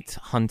great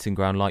hunting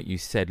ground, like you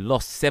said.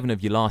 Lost 7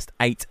 of your last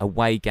 8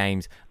 away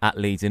games at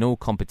Leeds in all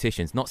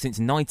competitions. Not since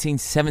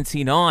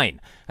 1979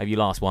 have you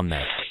last won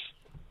there.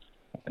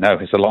 No,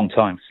 it's a long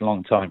time.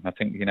 I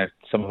think,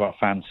 some of our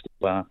fans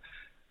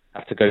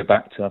have to go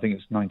back to, I think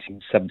it's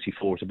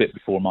 1974. It's a bit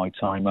before my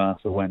time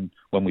for when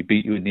we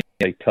beat you in the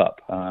EA Cup.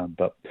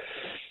 But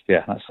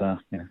yeah, that's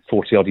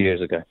 40 odd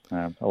years ago.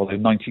 Although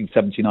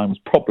 1979 was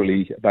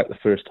probably about the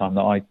first time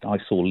that I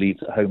saw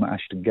Leeds at home at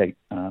Ashton Gate.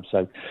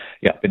 So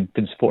yeah, been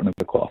supporting them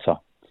for quite a time.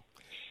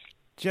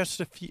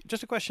 Just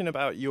a question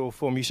about your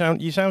form. You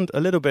sound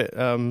a little bit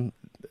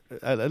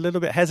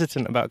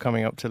hesitant about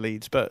coming up to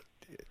Leeds, but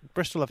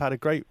Bristol have had a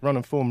great run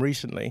of form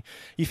recently.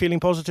 You feeling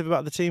positive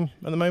about the team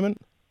at the moment?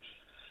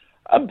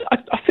 I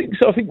think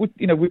so. I think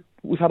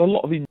we've had a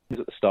lot of injuries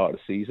at the start of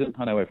the season.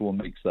 I know everyone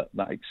makes that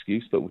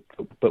excuse,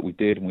 but we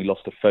did, and we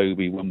lost to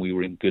Phoebe when we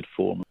were in good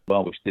form as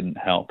well, which didn't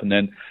help. And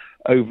then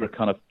over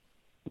kind of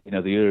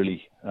the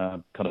early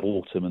kind of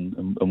autumn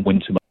and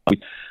winter,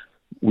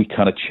 we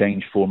kind of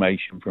changed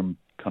formation from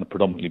kind of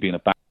predominantly being a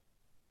back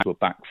to a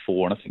back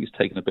four, and I think it's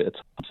taken a bit of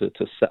time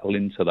to settle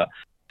into that.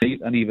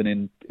 And even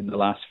in the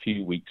last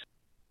few weeks,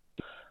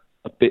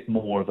 a bit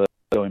more of a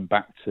going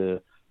back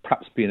to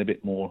perhaps being a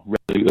bit more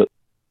resolute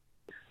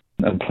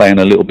and playing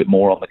a little bit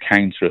more on the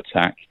counter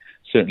attack,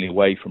 certainly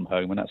away from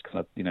home, and that's kind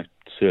of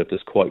served us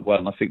quite well.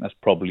 And I think that's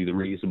probably the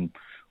reason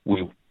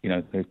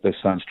those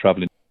fans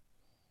travelling.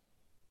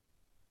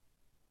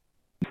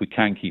 If we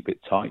can keep it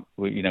tight,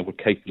 we're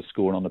capable of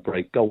scoring on the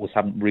break. Goals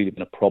haven't really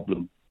been a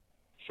problem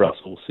for us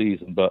all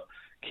season, but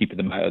keeping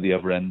them out of the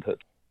other end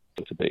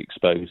that's a bit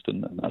exposed,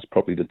 and that's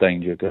probably the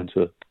danger going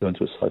to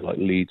a side like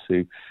Leeds, who,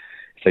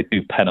 if they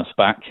do pen us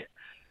back,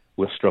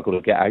 we'll struggle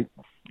to get out.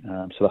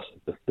 So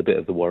that's the bit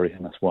of the worry,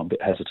 and that's why I'm a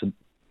bit hesitant.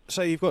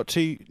 So you've got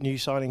 2 new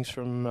signings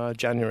from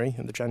January,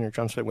 in the January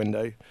transfer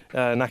window.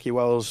 Nahki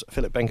Wells,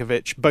 Filip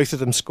Benkovic, both of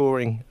them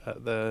scoring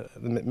at the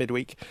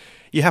midweek.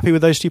 You happy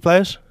with those 2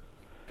 players?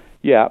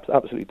 Yeah,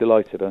 absolutely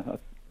delighted. I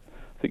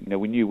think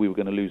we knew we were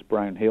going to lose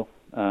Brownhill.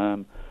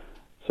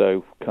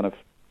 So kind of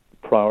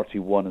priority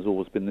one has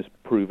always been this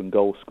proven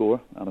goal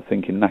scorer, and I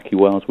think in Nahki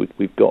Wells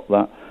we've got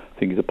that. I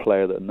think he's a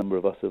player that a number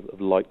of us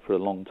have liked for a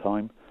long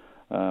time.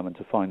 And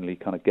to finally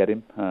kind of get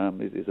him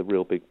is a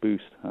real big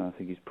boost. I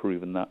think he's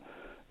proven that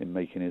in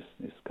making his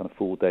kind of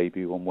full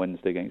debut on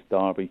Wednesday against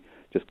Derby.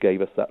 Just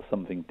gave us that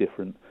something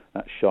different,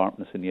 that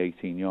sharpness in the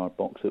 18-yard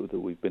box that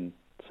we've been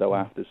so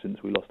after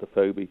since we lost to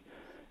Phoebe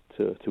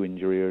to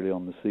injury early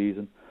on the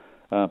season.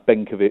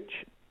 Benkovic,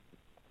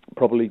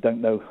 probably don't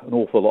know an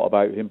awful lot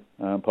about him,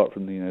 apart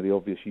from the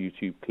obvious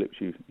YouTube clips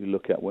you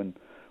look at when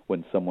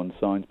someone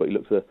signs. But he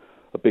looks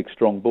a big,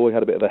 strong boy.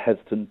 Had a bit of a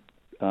hesitant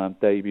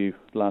debut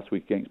last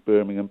week against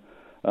Birmingham,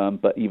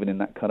 but even in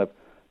that kind of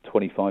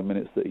 25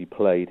 minutes that he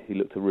played, he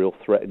looked a real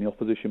threat in the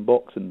opposition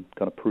box, and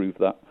kind of proved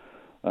that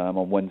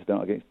on Wednesday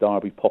night against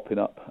Derby, popping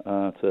up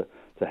to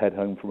head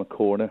home from a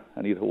corner,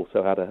 and he'd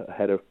also had a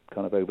header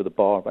kind of over the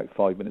bar about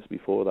 5 minutes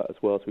before that as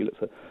well. So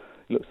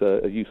he looks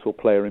a useful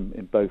player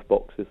in both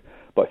boxes.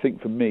 But I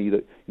think for me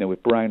that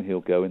with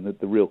Brownhill going,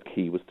 the real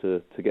key was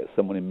to get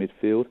someone in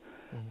midfield,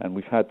 and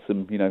we've had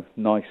some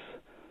nice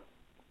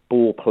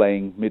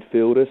ball-playing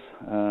midfielders,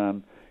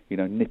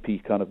 nippy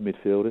kind of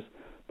midfielders,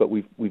 but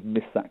we've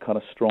missed that kind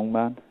of strong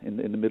man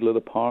in the middle of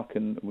the park,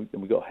 and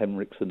we got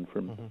Henriksen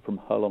from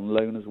Hull on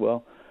loan as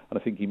well, and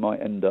I think he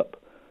might end up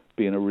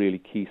being a really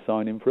key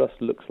signing for us.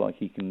 Looks like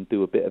he can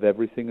do a bit of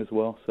everything as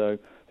well. So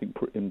I think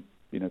in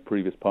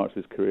previous parts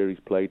of his career he's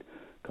played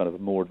kind of a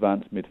more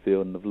advanced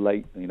midfield, and of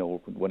late,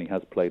 when he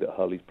has played at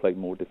Hull, he's played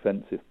more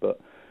defensive, but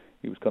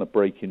he was kind of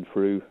breaking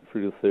through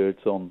the thirds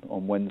on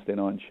Wednesday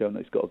night and showing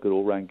that he's got a good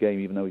all-round game,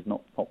 even though he's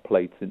not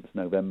played since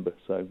November,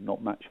 so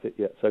not match fit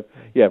yet. So,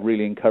 yeah,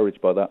 really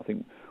encouraged by that. I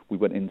think we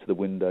went into the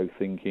window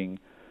thinking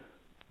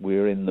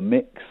we're in the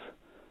mix,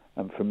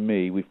 and for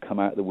me, we've come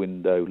out the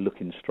window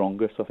looking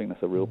stronger, so I think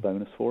that's a real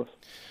bonus for us.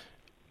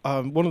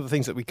 One of the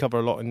things that we cover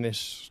a lot in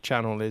this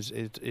channel is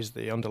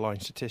the underlying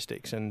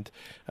statistics, and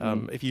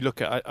if you look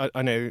at,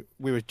 I know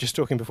we were just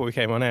talking before we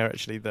came on air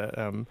actually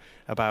that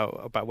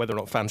about whether or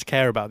not fans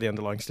care about the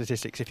underlying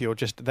statistics. If you're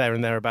just there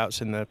and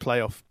thereabouts in the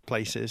playoff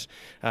places,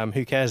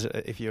 who cares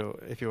if you're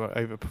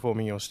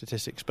overperforming your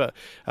statistics? But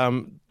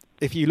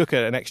if you look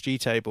at an XG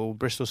table,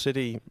 Bristol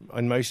City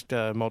in most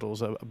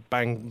models are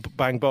bang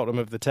bottom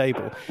of the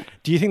table.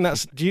 Do you think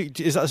is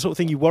that the sort of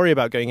thing you worry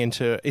about going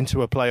into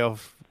a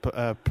playoff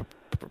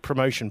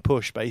promotion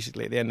push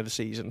basically at the end of the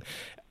season?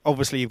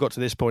 Obviously you've got to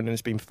this point and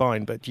it's been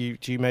fine, but do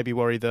you maybe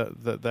worry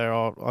that there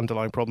are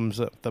underlying problems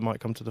that might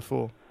come to the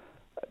fore?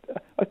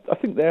 I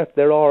think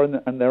there are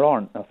and there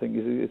aren't. I think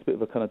it's a bit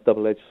of a kind of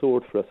double-edged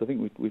sword for us. I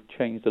think we've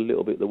changed a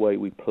little bit the way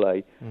we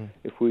play.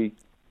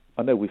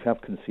 I know we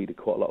have conceded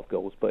quite a lot of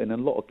goals, but in a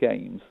lot of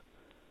games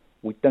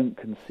we don't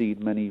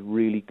concede many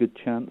really good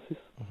chances.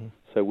 Mm-hmm.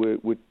 So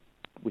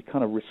we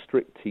kind of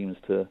restrict teams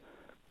to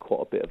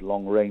quite a bit of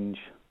long-range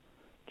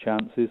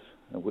chances,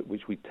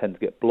 which we tend to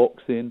get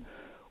blocks in.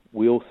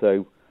 We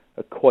also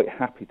are quite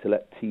happy to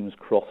let teams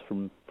cross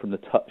from the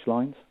touch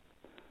lines.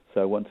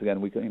 So once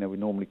again, we're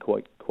normally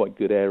quite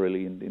good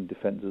aerially in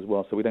defence as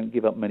well. So we don't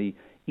give up many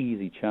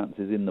easy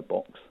chances in the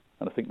box,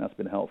 and I think that's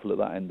been helpful at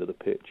that end of the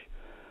pitch.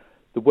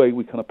 The way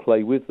we kind of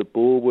play with the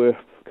ball, we're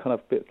kind of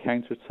a bit of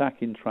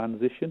counter-attack in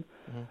transition,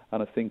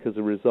 and I think as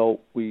a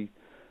result we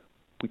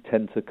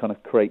tend to kind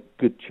of create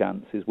good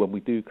chances when we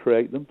do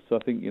create them. So I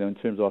think in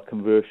terms of our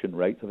conversion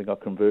rates, I think our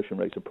conversion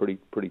rates are pretty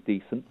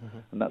decent,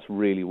 and that's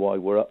really why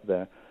we're up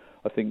there.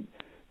 I think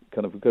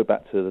kind of go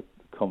back to the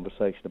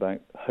conversation about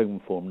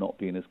home form not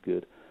being as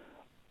good.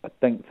 I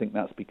don't think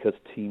that's because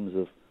teams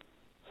have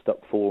stuck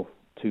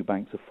two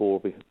banks of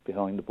four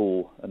behind the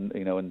ball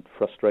and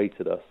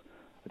frustrated us.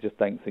 I just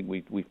don't think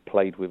we've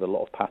played with a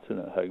lot of pattern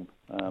at home.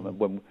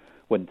 And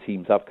when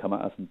teams have come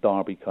at us, and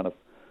Derby kind of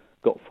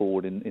got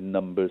forward in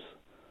numbers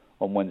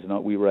on Wednesday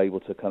night, we were able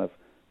to kind of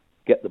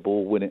get the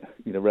ball, win it,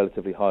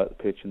 relatively high at the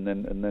pitch, and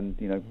then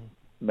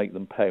make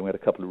them pay. And we had a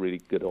couple of really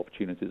good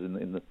opportunities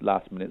in the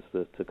last minutes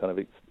to kind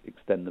of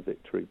extend the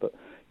victory. But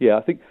yeah,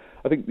 I think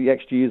the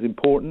XG is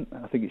important.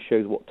 I think it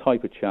shows what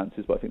type of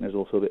chances, but I think there's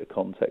also a bit of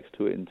context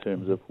to it in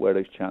terms of where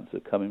those chances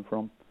are coming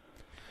from.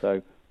 So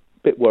a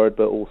bit worried,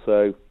 but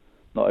also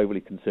not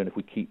overly concerned if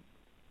we keep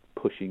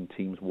pushing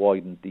teams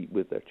wide and deep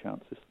with their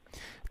chances.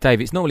 Dave,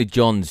 it's normally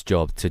John's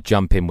job to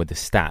jump in with the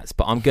stats,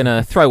 but I'm going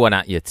to throw one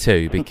at you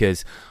too,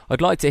 because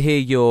I'd like to hear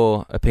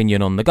your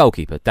opinion on the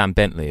goalkeeper, Dan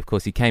Bentley. Of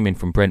course, he came in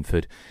from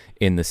Brentford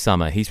in the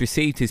summer. He's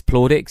received his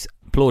plaudits,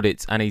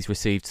 and he's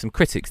received some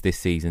critics this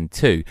season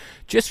too.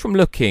 Just from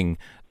looking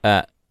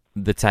at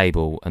the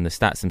table and the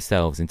stats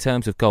themselves, in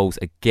terms of goals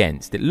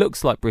against, it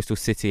looks like Bristol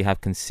City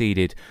have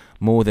conceded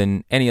more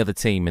than any other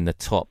team in the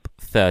top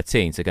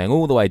 13, so going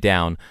all the way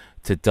down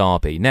to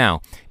Derby. Now,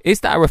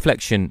 is that a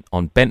reflection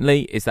on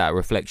Bentley? Is that a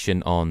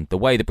reflection on the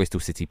way that Bristol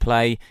City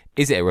play?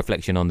 Is it a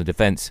reflection on the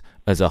defence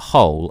as a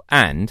whole?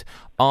 And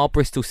are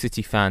Bristol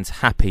City fans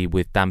happy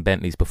with Dan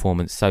Bentley's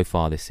performance so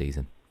far this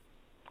season?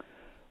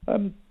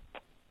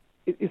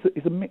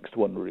 It's a mixed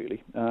one,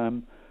 really.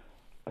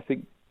 I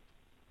think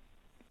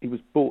he was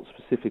bought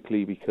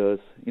specifically because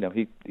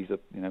he's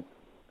a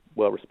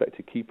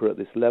well-respected keeper at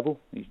this level.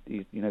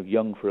 He's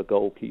young for a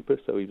goalkeeper,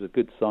 so he was a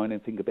good signing.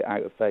 I think a bit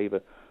out of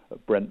favour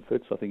at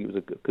Brentford, so I think it was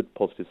a good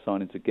positive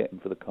signing to get him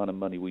for the kind of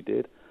money we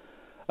did.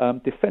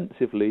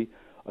 Defensively,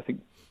 I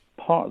think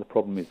part of the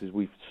problem is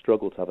we've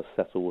struggled to have a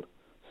settled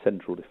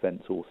central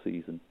defence all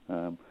season.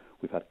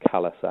 We've had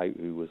Callas out,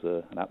 who was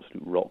an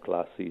absolute rock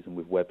last season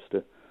with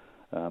Webster,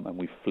 and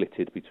we've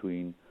flitted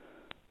between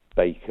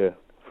Baker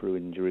through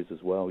injuries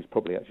as well. He's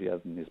probably actually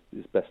having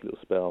his best little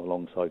spell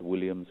alongside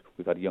Williams.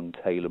 We've had young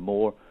Taylor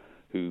Moore,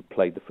 who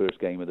played the first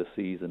game of the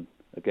season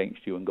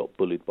against you and got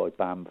bullied by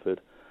Bamford,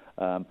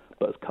 but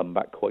has come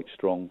back quite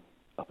strong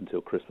up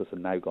until Christmas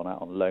and now gone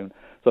out on loan.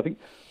 So I think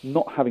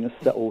not having a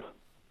settled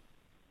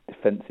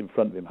defence in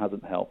front of him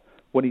hasn't helped.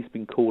 When he's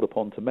been called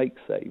upon to make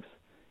saves,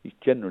 he's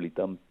generally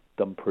done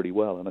pretty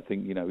well, and I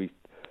think he's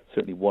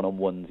certainly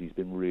one-on-ones he's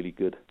been really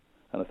good,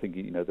 and I think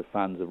the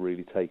fans have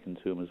really taken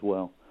to him as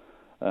well.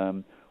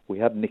 We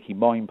had Nicky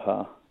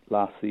Minepa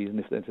last season.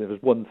 If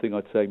there's one thing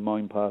I'd say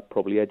Minepa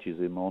probably edges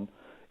him on,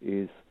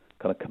 is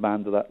kind of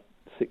command of that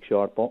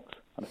 6-yard box.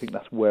 And I think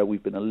that's where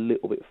we've been a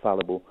little bit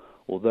fallible.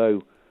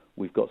 Although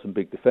we've got some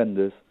big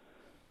defenders,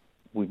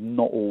 we've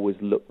not always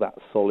looked that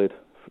solid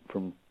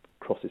from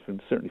crosses,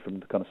 certainly from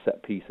the kind of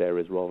set-piece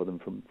areas rather than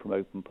from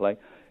open play.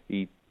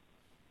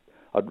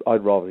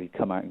 I'd rather he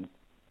come out and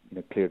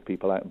cleared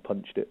people out and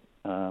punched it.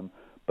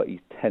 But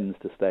he tends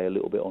to stay a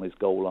little bit on his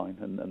goal line,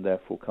 and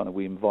therefore kind of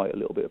we invite a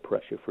little bit of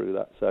pressure through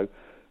that. So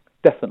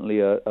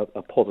definitely a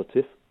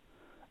positive,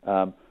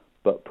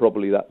 but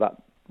probably that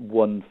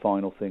one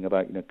final thing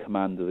about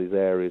command of his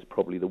area is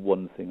probably the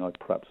one thing I'd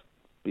perhaps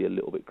be a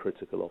little bit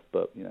critical of.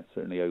 But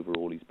certainly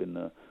overall he's been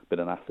an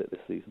asset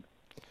this season.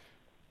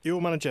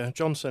 Your manager,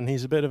 Johnson,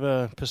 he's a bit of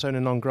a persona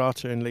non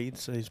grata in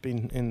Leeds. He's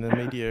been in the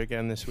media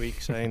again this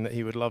week saying that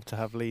he would love to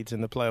have Leeds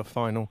in the playoff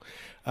final.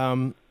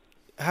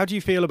 How do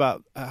you feel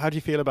about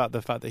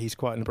the fact that he's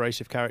quite an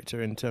abrasive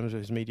character in terms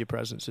of his media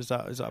presence? Is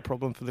that a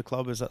problem for the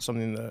club? Is that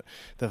something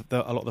that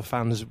a lot of the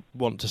fans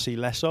want to see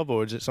less of,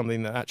 or is it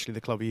something that actually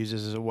the club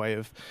uses as a way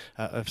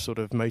of sort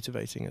of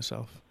motivating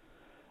itself?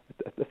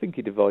 I think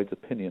he divides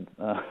opinion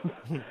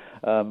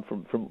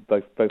from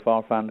both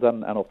our fans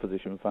and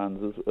opposition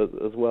fans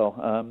as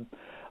well.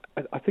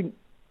 I think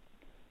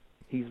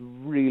he's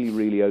really,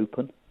 really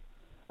open,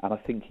 and I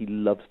think he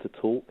loves to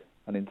talk.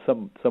 And in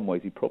some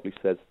ways, he probably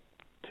says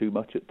too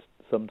much at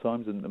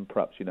sometimes, and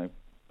perhaps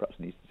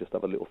needs to just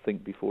have a little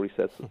think before he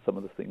says some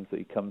of the things that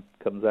he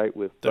comes out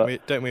with.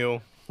 Don't we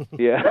all?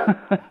 Yeah.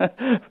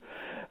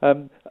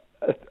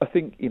 I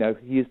think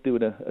he is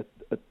doing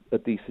a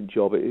decent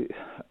job.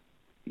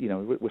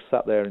 We're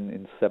sat there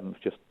in seventh,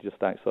 just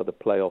outside the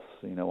playoffs,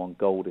 on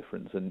goal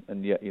difference,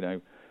 and yet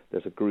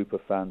there's a group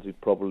of fans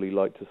who'd probably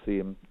like to see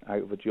him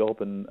out of a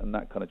job, and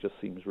that kind of just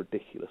seems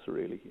ridiculous,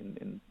 really,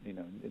 in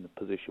the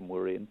position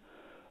we're in.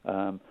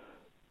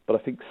 But I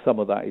think some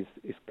of that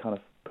is kind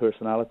of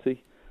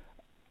personality,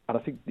 and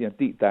I think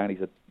deep down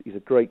he's a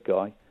great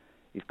guy.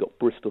 He's got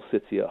Bristol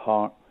City at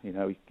heart. He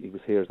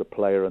was here as a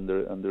player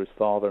under his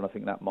father, and I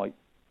think that might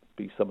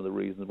be some of the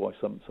reasons why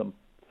some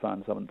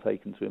fans haven't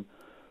taken to him.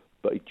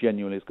 But he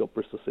genuinely has got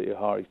Bristol City at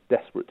heart. He's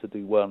desperate to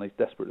do well, and he's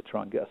desperate to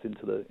try and get us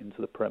into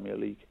the Premier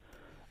League.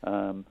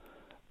 And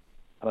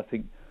I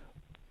think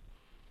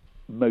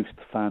most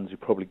fans who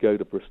probably go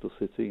to Bristol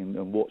City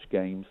and watch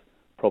games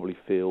probably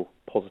feel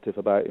positive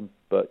about him.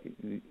 But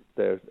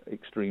there are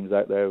extremes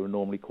out there who are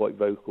normally quite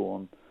vocal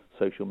on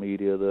social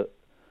media that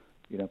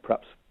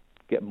perhaps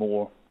get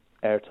more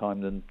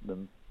airtime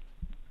than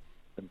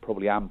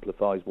probably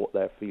amplifies what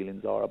their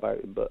feelings are about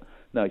him. But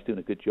no, he's doing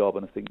a good job,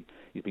 and I think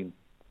he's been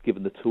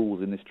given the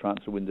tools in this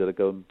transfer window to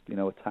go and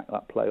attack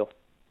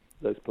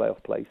those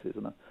playoff places,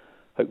 and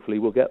hopefully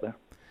we'll get there.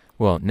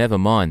 Well, never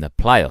mind the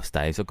playoffs,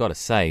 Dave. I've got to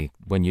say,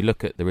 when you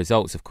look at the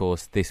results, of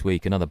course, this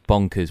week, another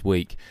bonkers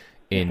week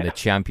in the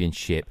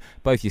Championship.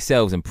 Both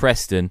yourselves and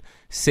Preston,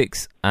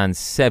 6th and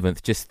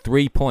 7th, just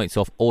 3 points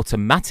off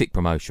automatic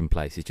promotion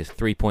places, just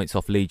 3 points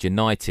off Leeds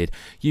United.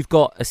 You've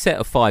got a set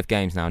of 5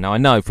 games now. Now, I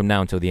know from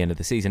now until the end of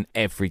the season,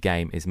 every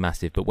game is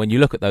massive, but when you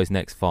look at those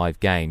next 5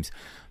 games,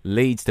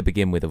 Leeds to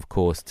begin with, of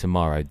course,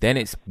 tomorrow. Then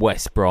it's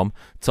West Brom,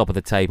 top of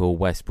the table,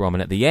 West Brom,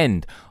 and at the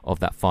end of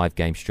that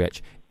 5-game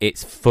stretch,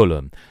 it's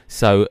Fulham.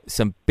 So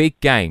some big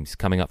games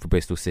coming up for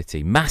Bristol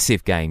City.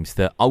 Massive games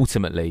that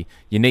ultimately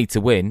you need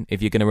to win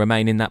if you're going to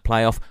remain in that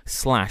playoff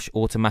 /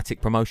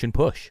 automatic promotion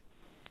push.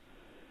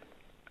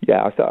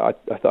 Yeah,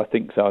 I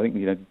think so. I think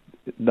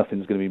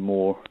nothing's going to be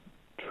more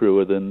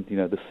truer than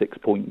the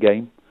 6-point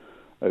game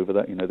over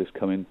that this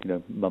coming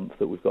month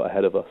that we've got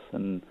ahead of us.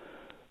 And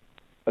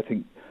I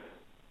think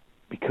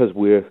because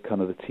we're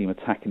kind of the team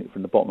attacking it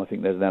from the bottom, I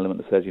think there's an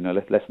element that says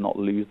let's not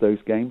lose those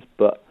games,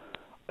 but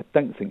I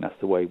don't think that's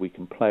the way we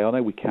can play. I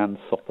know we can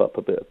sop up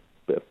a bit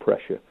of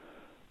pressure,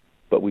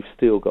 but we've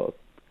still got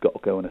to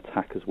go and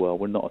attack as well.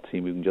 We're not a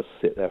team who can just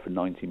sit there for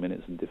 90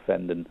 minutes and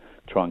defend and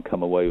try and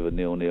come away with a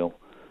 0-0.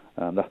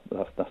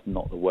 That's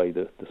not the way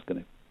that's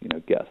going to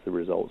get us the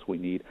results we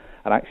need.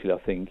 And actually, I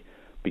think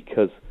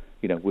because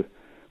we're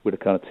the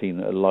kind of team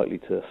that are likely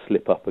to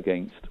slip up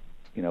against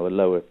a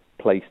lower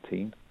placed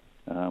team,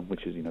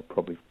 which is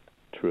probably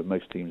true of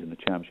most teams in the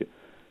Championship.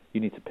 You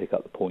need to pick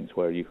up the points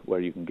where you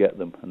can get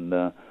them,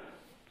 and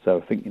so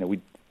I think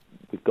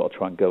we've got to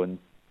try and go and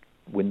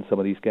win some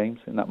of these games,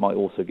 and that might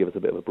also give us a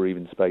bit of a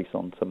breathing space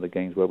on some of the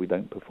games where we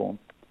don't perform.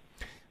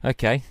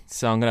 Okay,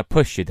 so I'm going to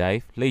push you,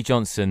 Dave. Lee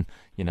Johnson,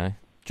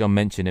 John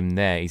mentioned him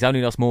there. He's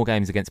only lost more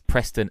games against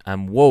Preston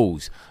and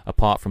Wolves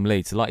apart from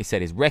Leeds. So like you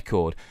said, his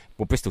record,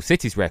 Bristol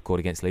City's record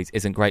against Leeds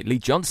isn't great. Lee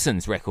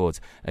Johnson's record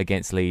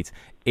against Leeds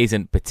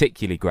isn't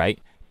particularly great.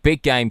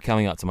 Big game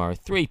coming up tomorrow,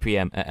 3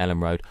 p.m. at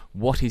Elland Road.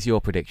 What is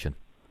your prediction?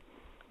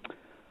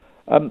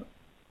 I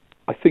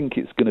think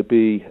it's going to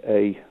be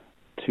a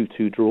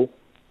 2-2 draw.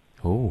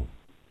 Oh.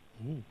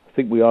 I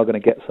think we are going to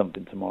get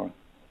something tomorrow.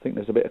 I think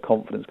there's a bit of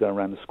confidence going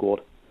around the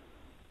squad,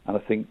 and I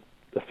think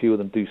a few of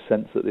them do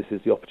sense that this is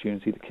the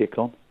opportunity to kick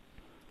on.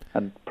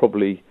 And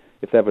probably,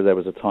 if ever there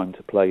was a time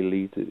to play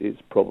Leeds,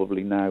 it's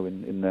probably now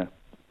in their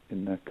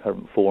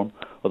current form.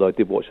 Although I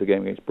did watch the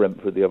game against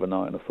Brentford the other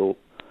night, and I thought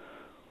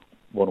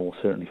 1-1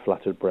 certainly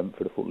flattered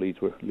Brentford. I thought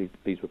Leeds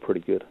were pretty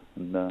good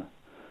and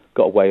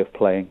got a way of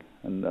playing,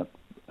 and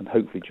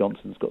hopefully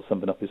Johnson's got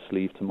something up his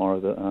sleeve tomorrow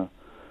that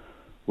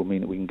will mean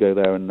that we can go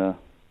there and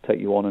take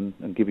you on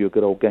and give you a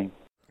good old game.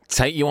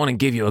 Take you on and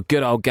give you a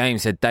good old game,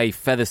 said Dave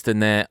Featherstone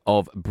there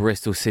of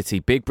Bristol City.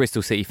 Big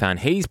Bristol City fan.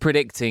 He's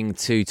predicting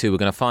 2-2. We're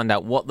going to find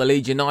out what the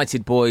Leeds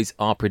United boys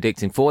are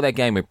predicting for their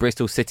game with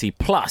Bristol City.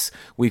 Plus,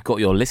 we've got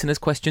your listeners'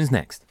 questions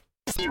next.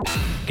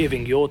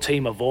 Giving your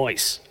team a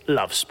voice.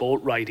 Love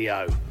Sport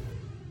Radio.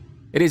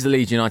 It is the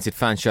Leeds United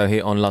fan show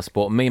here on Love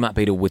Sport. Me, Matt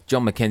Beadle, with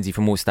John McKenzie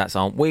from All Stats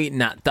Aren't We,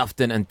 Nat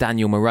Dufton and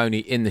Daniel Moroney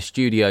in the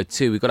studio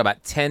too. We've got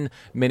about 10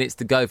 minutes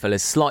to go,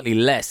 fellas, slightly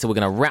less, so we're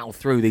going to rattle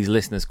through these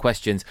listeners'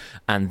 questions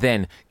and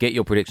then get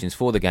your predictions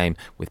for the game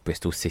with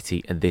Bristol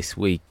City this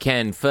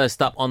weekend.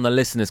 First up on the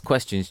listeners'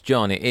 questions,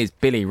 John, it is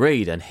Billy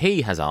Reid, and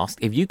he has asked,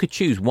 if you could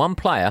choose one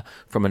player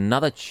from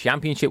another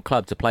Championship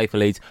club to play for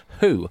Leeds,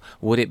 who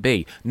would it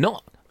be?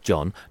 Not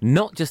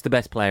just the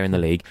best player in the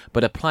league,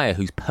 but a player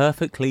who would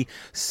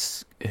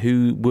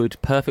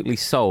perfectly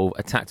solve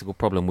a tactical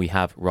problem we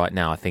have right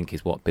now, I think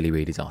is what Billy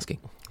Reid is asking.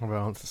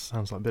 Well, it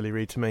sounds like Billy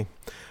Reid to me.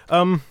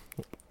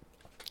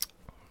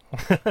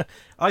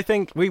 I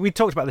think we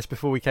talked about this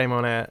before we came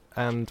on air,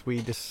 and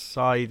we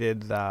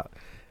decided that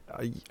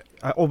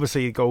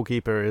obviously a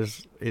goalkeeper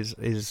is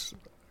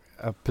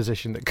a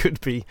position that could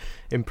be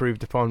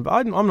improved upon. But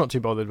I'm not too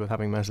bothered with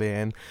having Meslier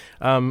in.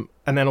 And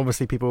then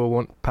obviously people will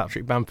want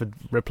Patrick Bamford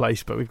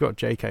replaced, but we've got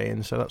JK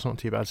in, so that's not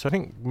too bad. So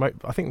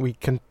I think we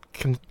can.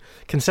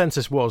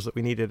 Consensus was that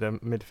we needed a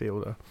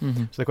midfielder.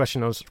 Mm-hmm. So the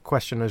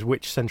question is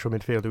which central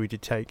midfielder we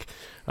did take.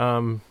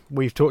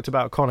 We've talked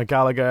about Conor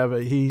Gallagher,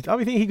 but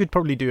I think he could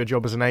probably do a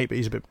job as an 8, but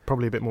he's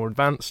probably a bit more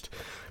advanced.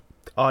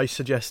 I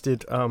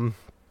suggested who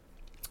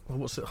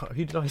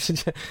did I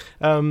suggest?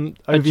 Ovie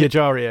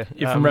Ejaria.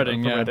 You're from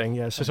Reading, Reading,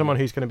 yeah. So someone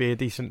who's going to be a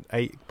decent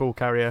 8 ball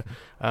carrier,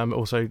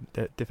 also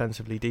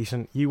defensively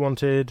decent. You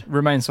wanted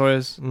Romain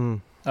Sawyers.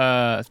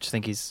 I just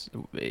think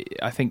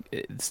I think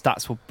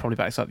stats will probably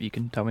back this up. You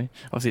can tell me.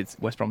 Obviously, it's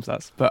West Brom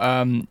stats, but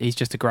he's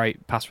just a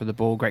great passer of the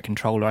ball, great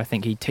controller. I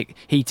think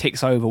he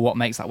ticks over what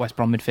makes that West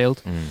Brom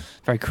midfield.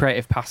 Very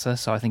creative passer,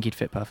 so I think he'd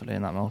fit perfectly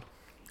in that mould.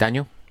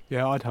 Daniel?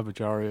 Yeah, I'd have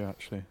Ejaria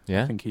actually.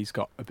 Yeah, I think he's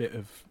got a bit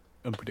of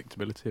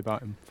unpredictability about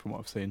him from what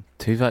I've seen.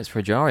 2 votes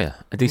for Ejaria.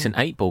 A decent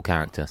 8-ball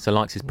character, so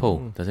likes his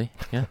pool, does he?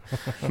 Yeah.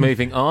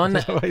 Moving on.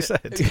 That's what I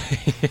said.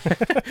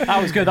 That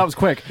was good, that was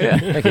quick. Yeah,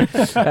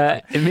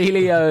 okay.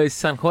 Emilio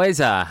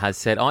Sanhueza has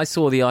said, I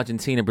saw the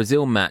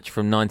Argentina-Brazil match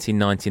from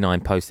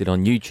 1999 posted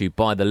on YouTube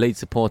by the lead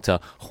supporter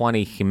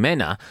Juani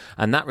Jimena,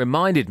 and that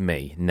reminded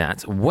me,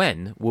 Nat,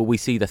 when will we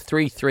see the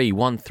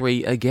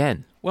 3-3-1-3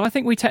 again? Well, I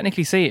think we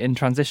technically see it in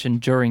transition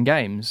during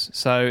games.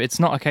 So it's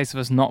not a case of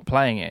us not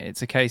playing it.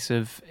 It's a case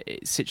of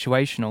it's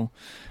situational.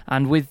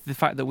 And with the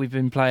fact that we've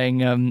been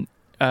playing...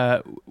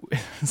 I'm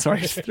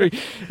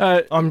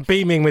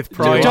beaming with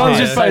pride. John's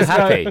just so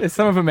happy. It's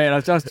some of them, man.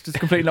 I've just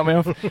completely knocked me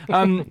off.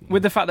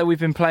 With the fact that we've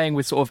been playing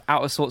with sort of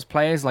out of sorts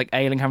players, like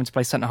Ayling having to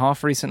play centre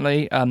half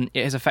recently,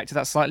 it has affected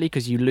that slightly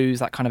because you lose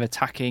that kind of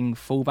attacking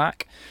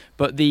fullback.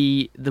 But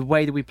the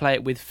way that we play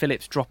it with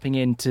Phillips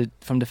dropping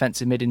from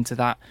defensive mid into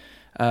that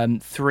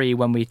 3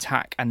 when we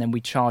attack, and then we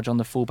charge on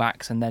the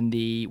fullbacks, and then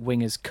the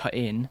wingers cut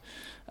in.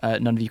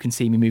 None of you can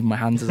see me moving my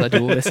hands as I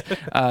do all this.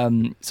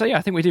 So yeah,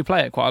 I think we do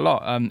play it quite a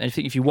lot. And I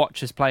think if you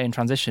watch us play in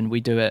transition, we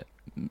do it,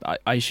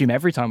 I assume,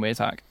 every time we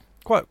attack.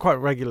 Quite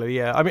regularly,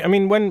 yeah. I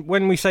mean,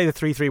 when we say the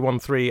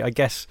 3-3-1-3, I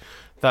guess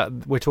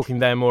that we're talking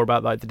there more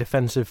about like the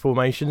defensive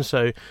formation.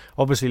 So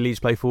obviously Leeds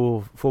play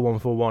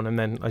 4-1-4-1, and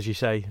then, as you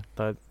say,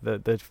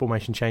 the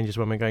formation changes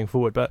when we're going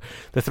forward. But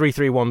the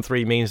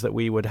 3-3-1-3 means that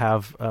we would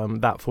have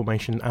that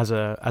formation as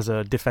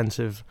a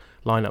defensive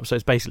lineup. So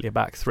it's basically a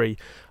back 3.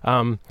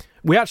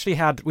 We actually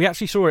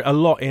saw it a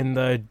lot in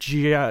the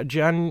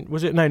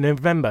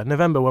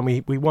November when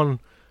we won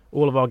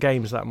all of our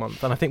games that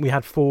month, and I think we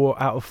had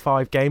 4 out of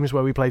 5 games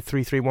where we played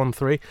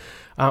 3-3-1-3,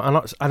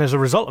 and as a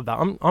result of that,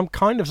 I'm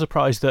kind of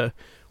surprised that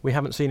we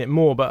haven't seen it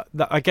more. But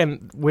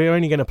again, we're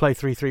only going to play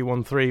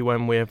 3-3-1-3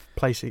 when we're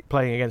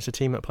playing against a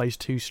team that plays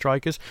 2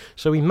 strikers.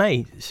 So we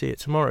may see it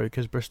tomorrow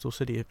because Bristol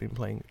City have been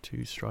playing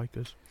 2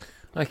 strikers.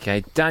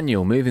 Okay,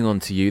 Daniel, moving on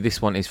to you.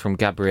 This one is from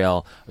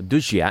Gabriel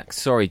Duziak.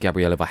 Sorry,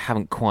 Gabriel, if I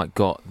haven't quite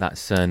got that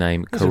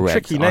surname correct. Some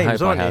tricky names,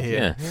 aren't you?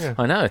 Yeah.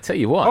 I know, I tell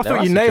you what. I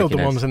thought you nailed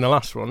the ones in the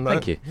last one.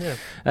 Thank you.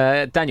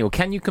 Yeah. Daniel,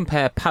 can you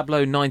compare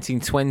Pablo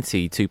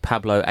 1920 to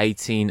Pablo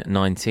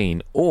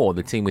 1819, or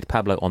the team with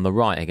Pablo on the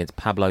right against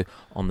Pablo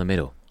on the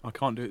middle? I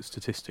can't do it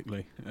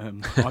statistically.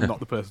 I'm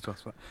not the person to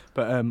ask that.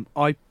 But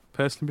I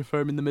personally prefer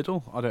him in the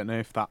middle. I don't know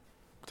if that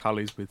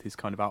tallies with his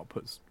kind of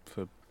outputs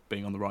for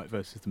being on the right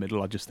versus the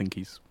middle. I just think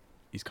he's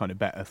kind of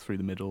better through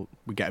the middle.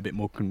 We get a bit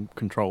more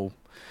control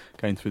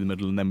going through the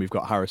middle, and then we've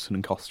got Harrison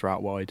and Costa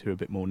out wide who are a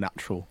bit more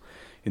natural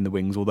in the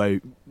wings, although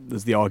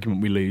there's the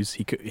argument we lose.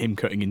 Him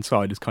cutting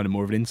inside is kind of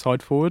more of an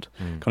inside forward,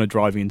 kind of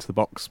driving into the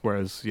box,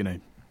 whereas, you know,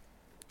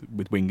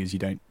 with wingers, you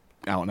don't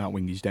out-and-out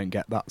wingers, you don't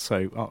get that.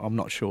 So I'm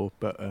not sure,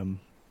 but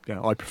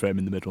I prefer him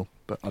in the middle,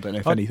 but I don't know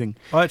if anything...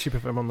 I actually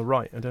prefer him on the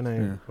right. I don't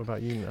know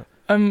about you, Nat.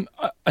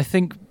 I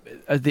think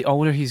the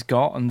older he's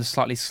got and the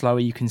slightly slower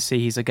you can see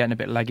he's getting a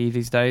bit leggy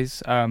these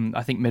days.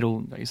 I think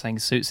middle, like you're saying,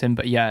 suits him.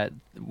 But yeah,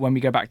 when we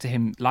go back to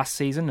him last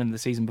season and the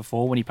season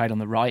before when he played on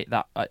the right,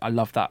 that I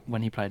loved that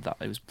when he played that.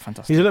 It was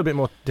fantastic. He's a little bit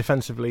more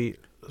defensively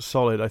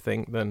solid, I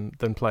think, than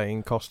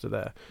playing Costa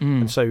there.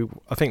 And so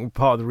I think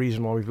part of the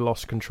reason why we've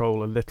lost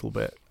control a little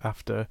bit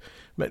after,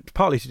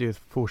 partly to do with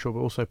Forshaw, but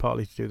also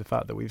partly to do with the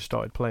fact that we've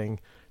started playing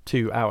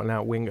 2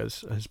 out-and-out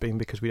wingers, has been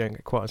because we don't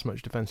get quite as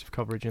much defensive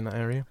coverage in that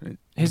area.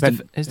 His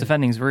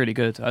defending is really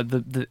good.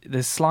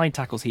 The slide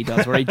tackles he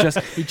does, where he just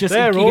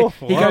they're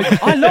awful. He goes,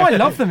 I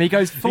love them. He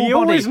goes full he body,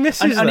 always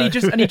misses and he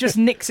just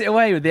nicks it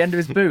away with the end of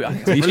his boot.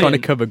 He's trying to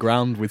cover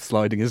ground with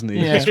sliding, isn't he?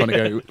 Yeah. He's trying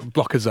to go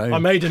block a zone. I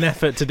made an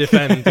effort to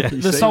defend.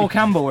 The Sol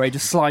Campbell, where he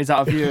just slides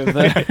out of view of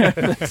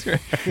the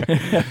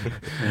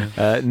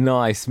screen.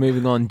 Nice.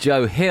 Moving on,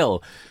 Joe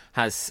Hill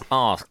has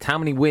asked, how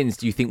many wins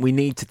do you think we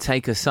need to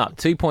take us up?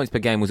 2 points per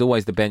game was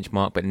always the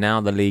benchmark, but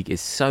now the league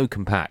is so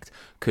compact.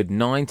 Could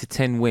 9 to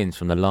 10 wins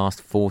from the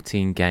last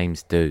 14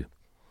 games do?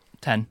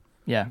 10,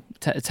 yeah.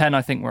 10,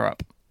 I think we're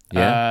up.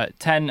 Yeah.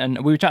 10, and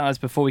we were chatting about this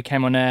before we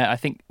came on air. I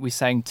think we're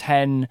saying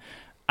 10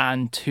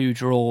 and 2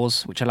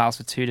 draws, which allows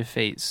for 2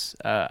 defeats,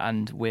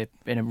 and we're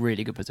in a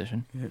really good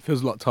position. Yeah, it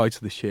feels a lot tighter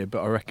this year,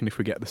 but I reckon if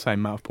we get the same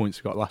amount of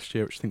points we got last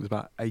year, which I think was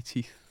about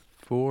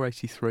 84,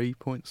 83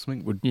 points, I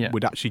think,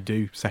 would actually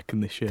do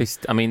second this year.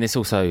 This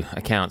also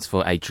accounts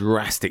for a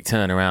drastic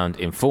turnaround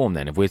in form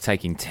then, if we're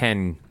taking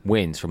 10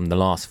 wins from the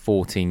last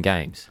 14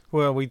 games.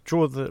 Well, we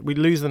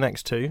lose the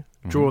next 2,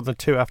 draw the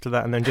 2 after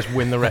that, and then just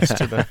win the rest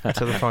to the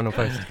final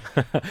post.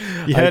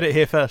 You heard it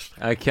here first.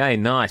 Okay,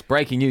 nice.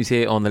 Breaking news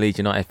here on the Leeds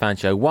United Fan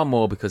Show. One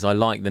more, because I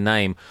like the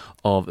name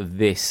of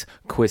this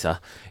quizzer,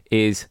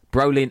 is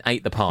Brolin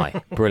ate the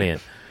pie.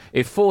 Brilliant.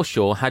 If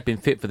Forshaw had been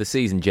fit for the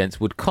season, gents,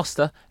 would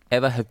Costa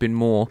ever have been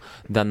more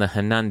than the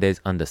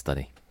Hernandez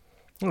understudy?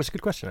 Oh, it's a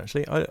good question,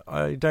 actually.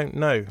 I don't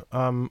know.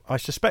 I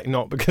suspect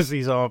not, because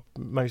he's our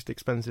most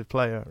expensive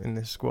player in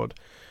this squad.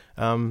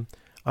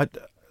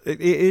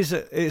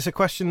 It's a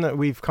question that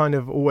we've kind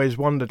of always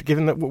wondered,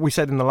 given that what we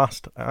said in the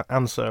last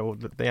answer, or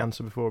the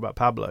answer before about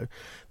Pablo,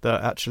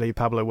 that actually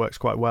Pablo works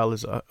quite well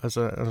as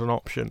an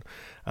option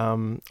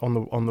on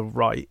the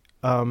right.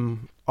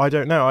 I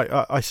don't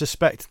know. I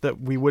suspect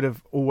that we would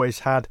have always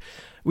had.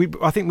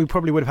 I think we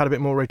probably would have had a bit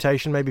more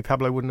rotation. Maybe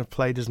Pablo wouldn't have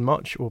played as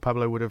much, or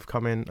Pablo would have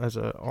come in as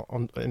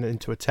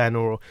into a 10,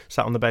 or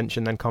sat on the bench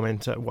and then come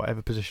into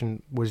whatever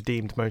position was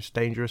deemed most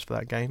dangerous for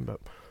that game. But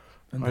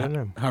I don't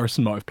know.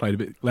 Harrison might have played a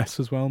bit less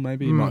as well.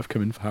 Maybe he might have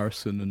come in for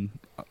Harrison, and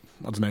I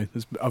don't know.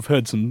 I've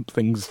heard some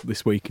things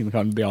this week in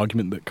kind of the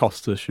argument that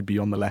Costa should be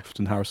on the left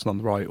and Harrison on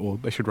the right, or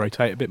they should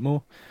rotate a bit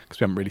more, because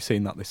we haven't really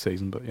seen that this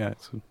season. But yeah,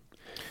 it's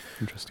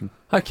interesting.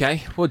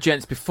 Okay, well,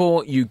 gents,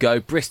 before you go,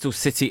 Bristol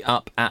City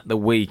up at the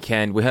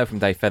weekend. We heard from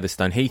Dave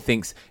Featherstone. He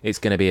thinks it's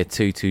going to be a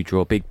 2-2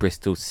 draw. Big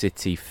Bristol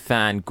City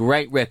fan.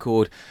 Great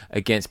record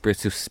against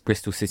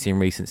Bristol City in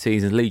recent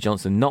seasons. Lee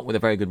Johnson not with a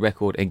very good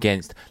record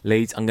against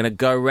Leeds. I'm going to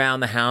go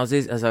round the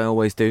houses, as I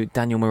always do.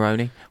 Daniel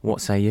Maroney,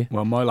 what say you?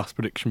 Well, my last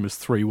prediction was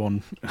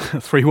 3-1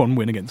 3-1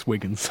 win against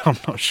Wigan, so I'm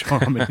not sure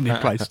I'm in any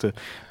place to...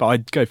 But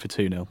I'd go for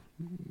 2-0.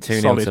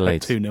 2-0 to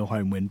Leeds. 2-0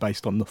 home win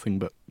based on nothing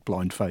but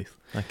blind faith.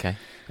 Okay,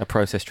 a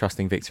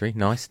process-trusting victory.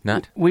 Nice.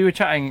 Nat? We were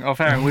chatting off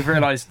air and we've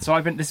realised,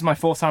 so this is my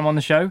 4th time on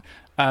the show.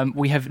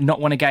 We have not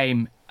won a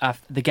game,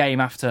 the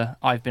game after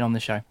I've been on the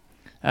show.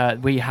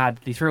 We had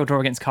the 3-3 draw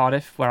against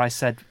Cardiff, where I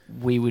said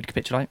we would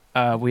capitulate.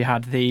 We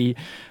had the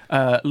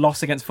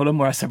loss against Fulham,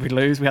 where I said we'd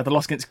lose. We had the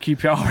loss against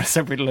QPR, where I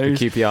said we'd lose.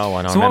 The QPR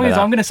one,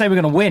 I'm going to say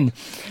we're going to win.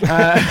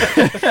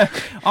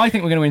 I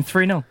think we're going to win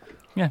 3-0.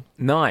 Yeah.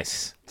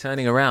 Nice.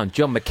 Turning around.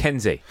 John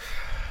McKenzie.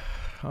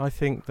 I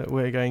think that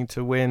we're going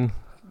to win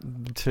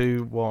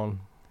 2-1.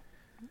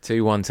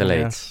 2-1 to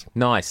Leeds. Yes.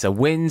 Nice. So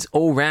wins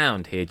all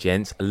round here,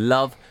 gents.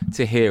 Love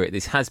to hear it.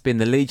 This has been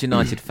the Leeds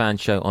United Fan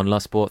Show on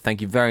Love Sport. Thank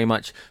you very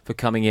much for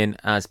coming in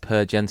as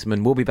per,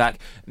 gentlemen. We'll be back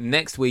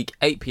next week,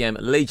 8 p.m,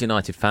 Leeds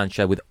United Fan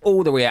Show, with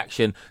all the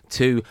reaction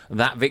to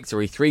that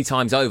victory 3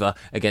 times over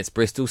against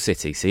Bristol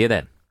City. See you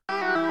then.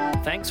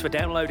 Thanks for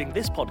downloading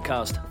this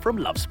podcast from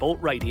Love Sport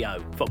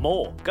Radio. For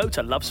more, go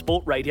to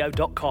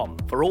lovesportradio.com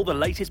for all the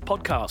latest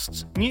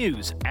podcasts,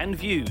 news and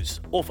views.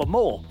 Or for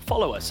more,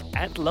 follow us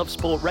at Love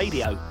Sport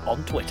Radio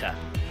on Twitter.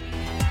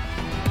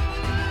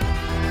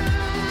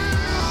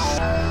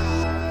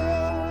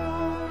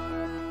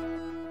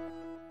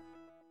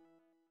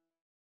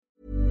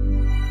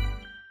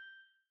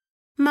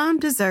 Mom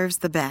deserves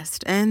the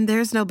best, and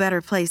there's no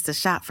better place to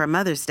shop for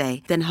Mother's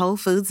Day than Whole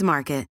Foods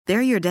Market.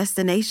 They're your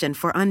destination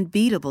for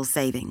unbeatable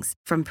savings,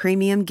 from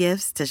premium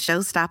gifts to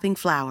show-stopping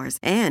flowers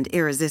and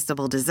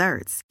irresistible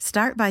desserts.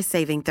 Start by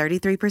saving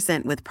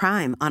 33% with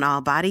Prime on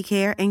all body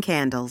care and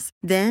candles.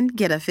 Then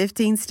get a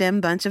 15-stem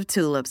bunch of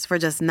tulips for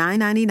just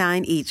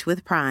 $9.99 each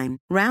with Prime.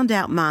 Round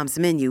out Mom's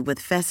menu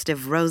with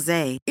festive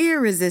rosé,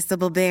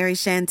 irresistible berry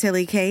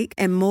chantilly cake,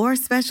 and more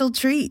special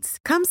treats.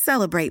 Come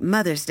celebrate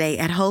Mother's Day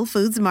at Whole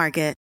Foods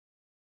Market.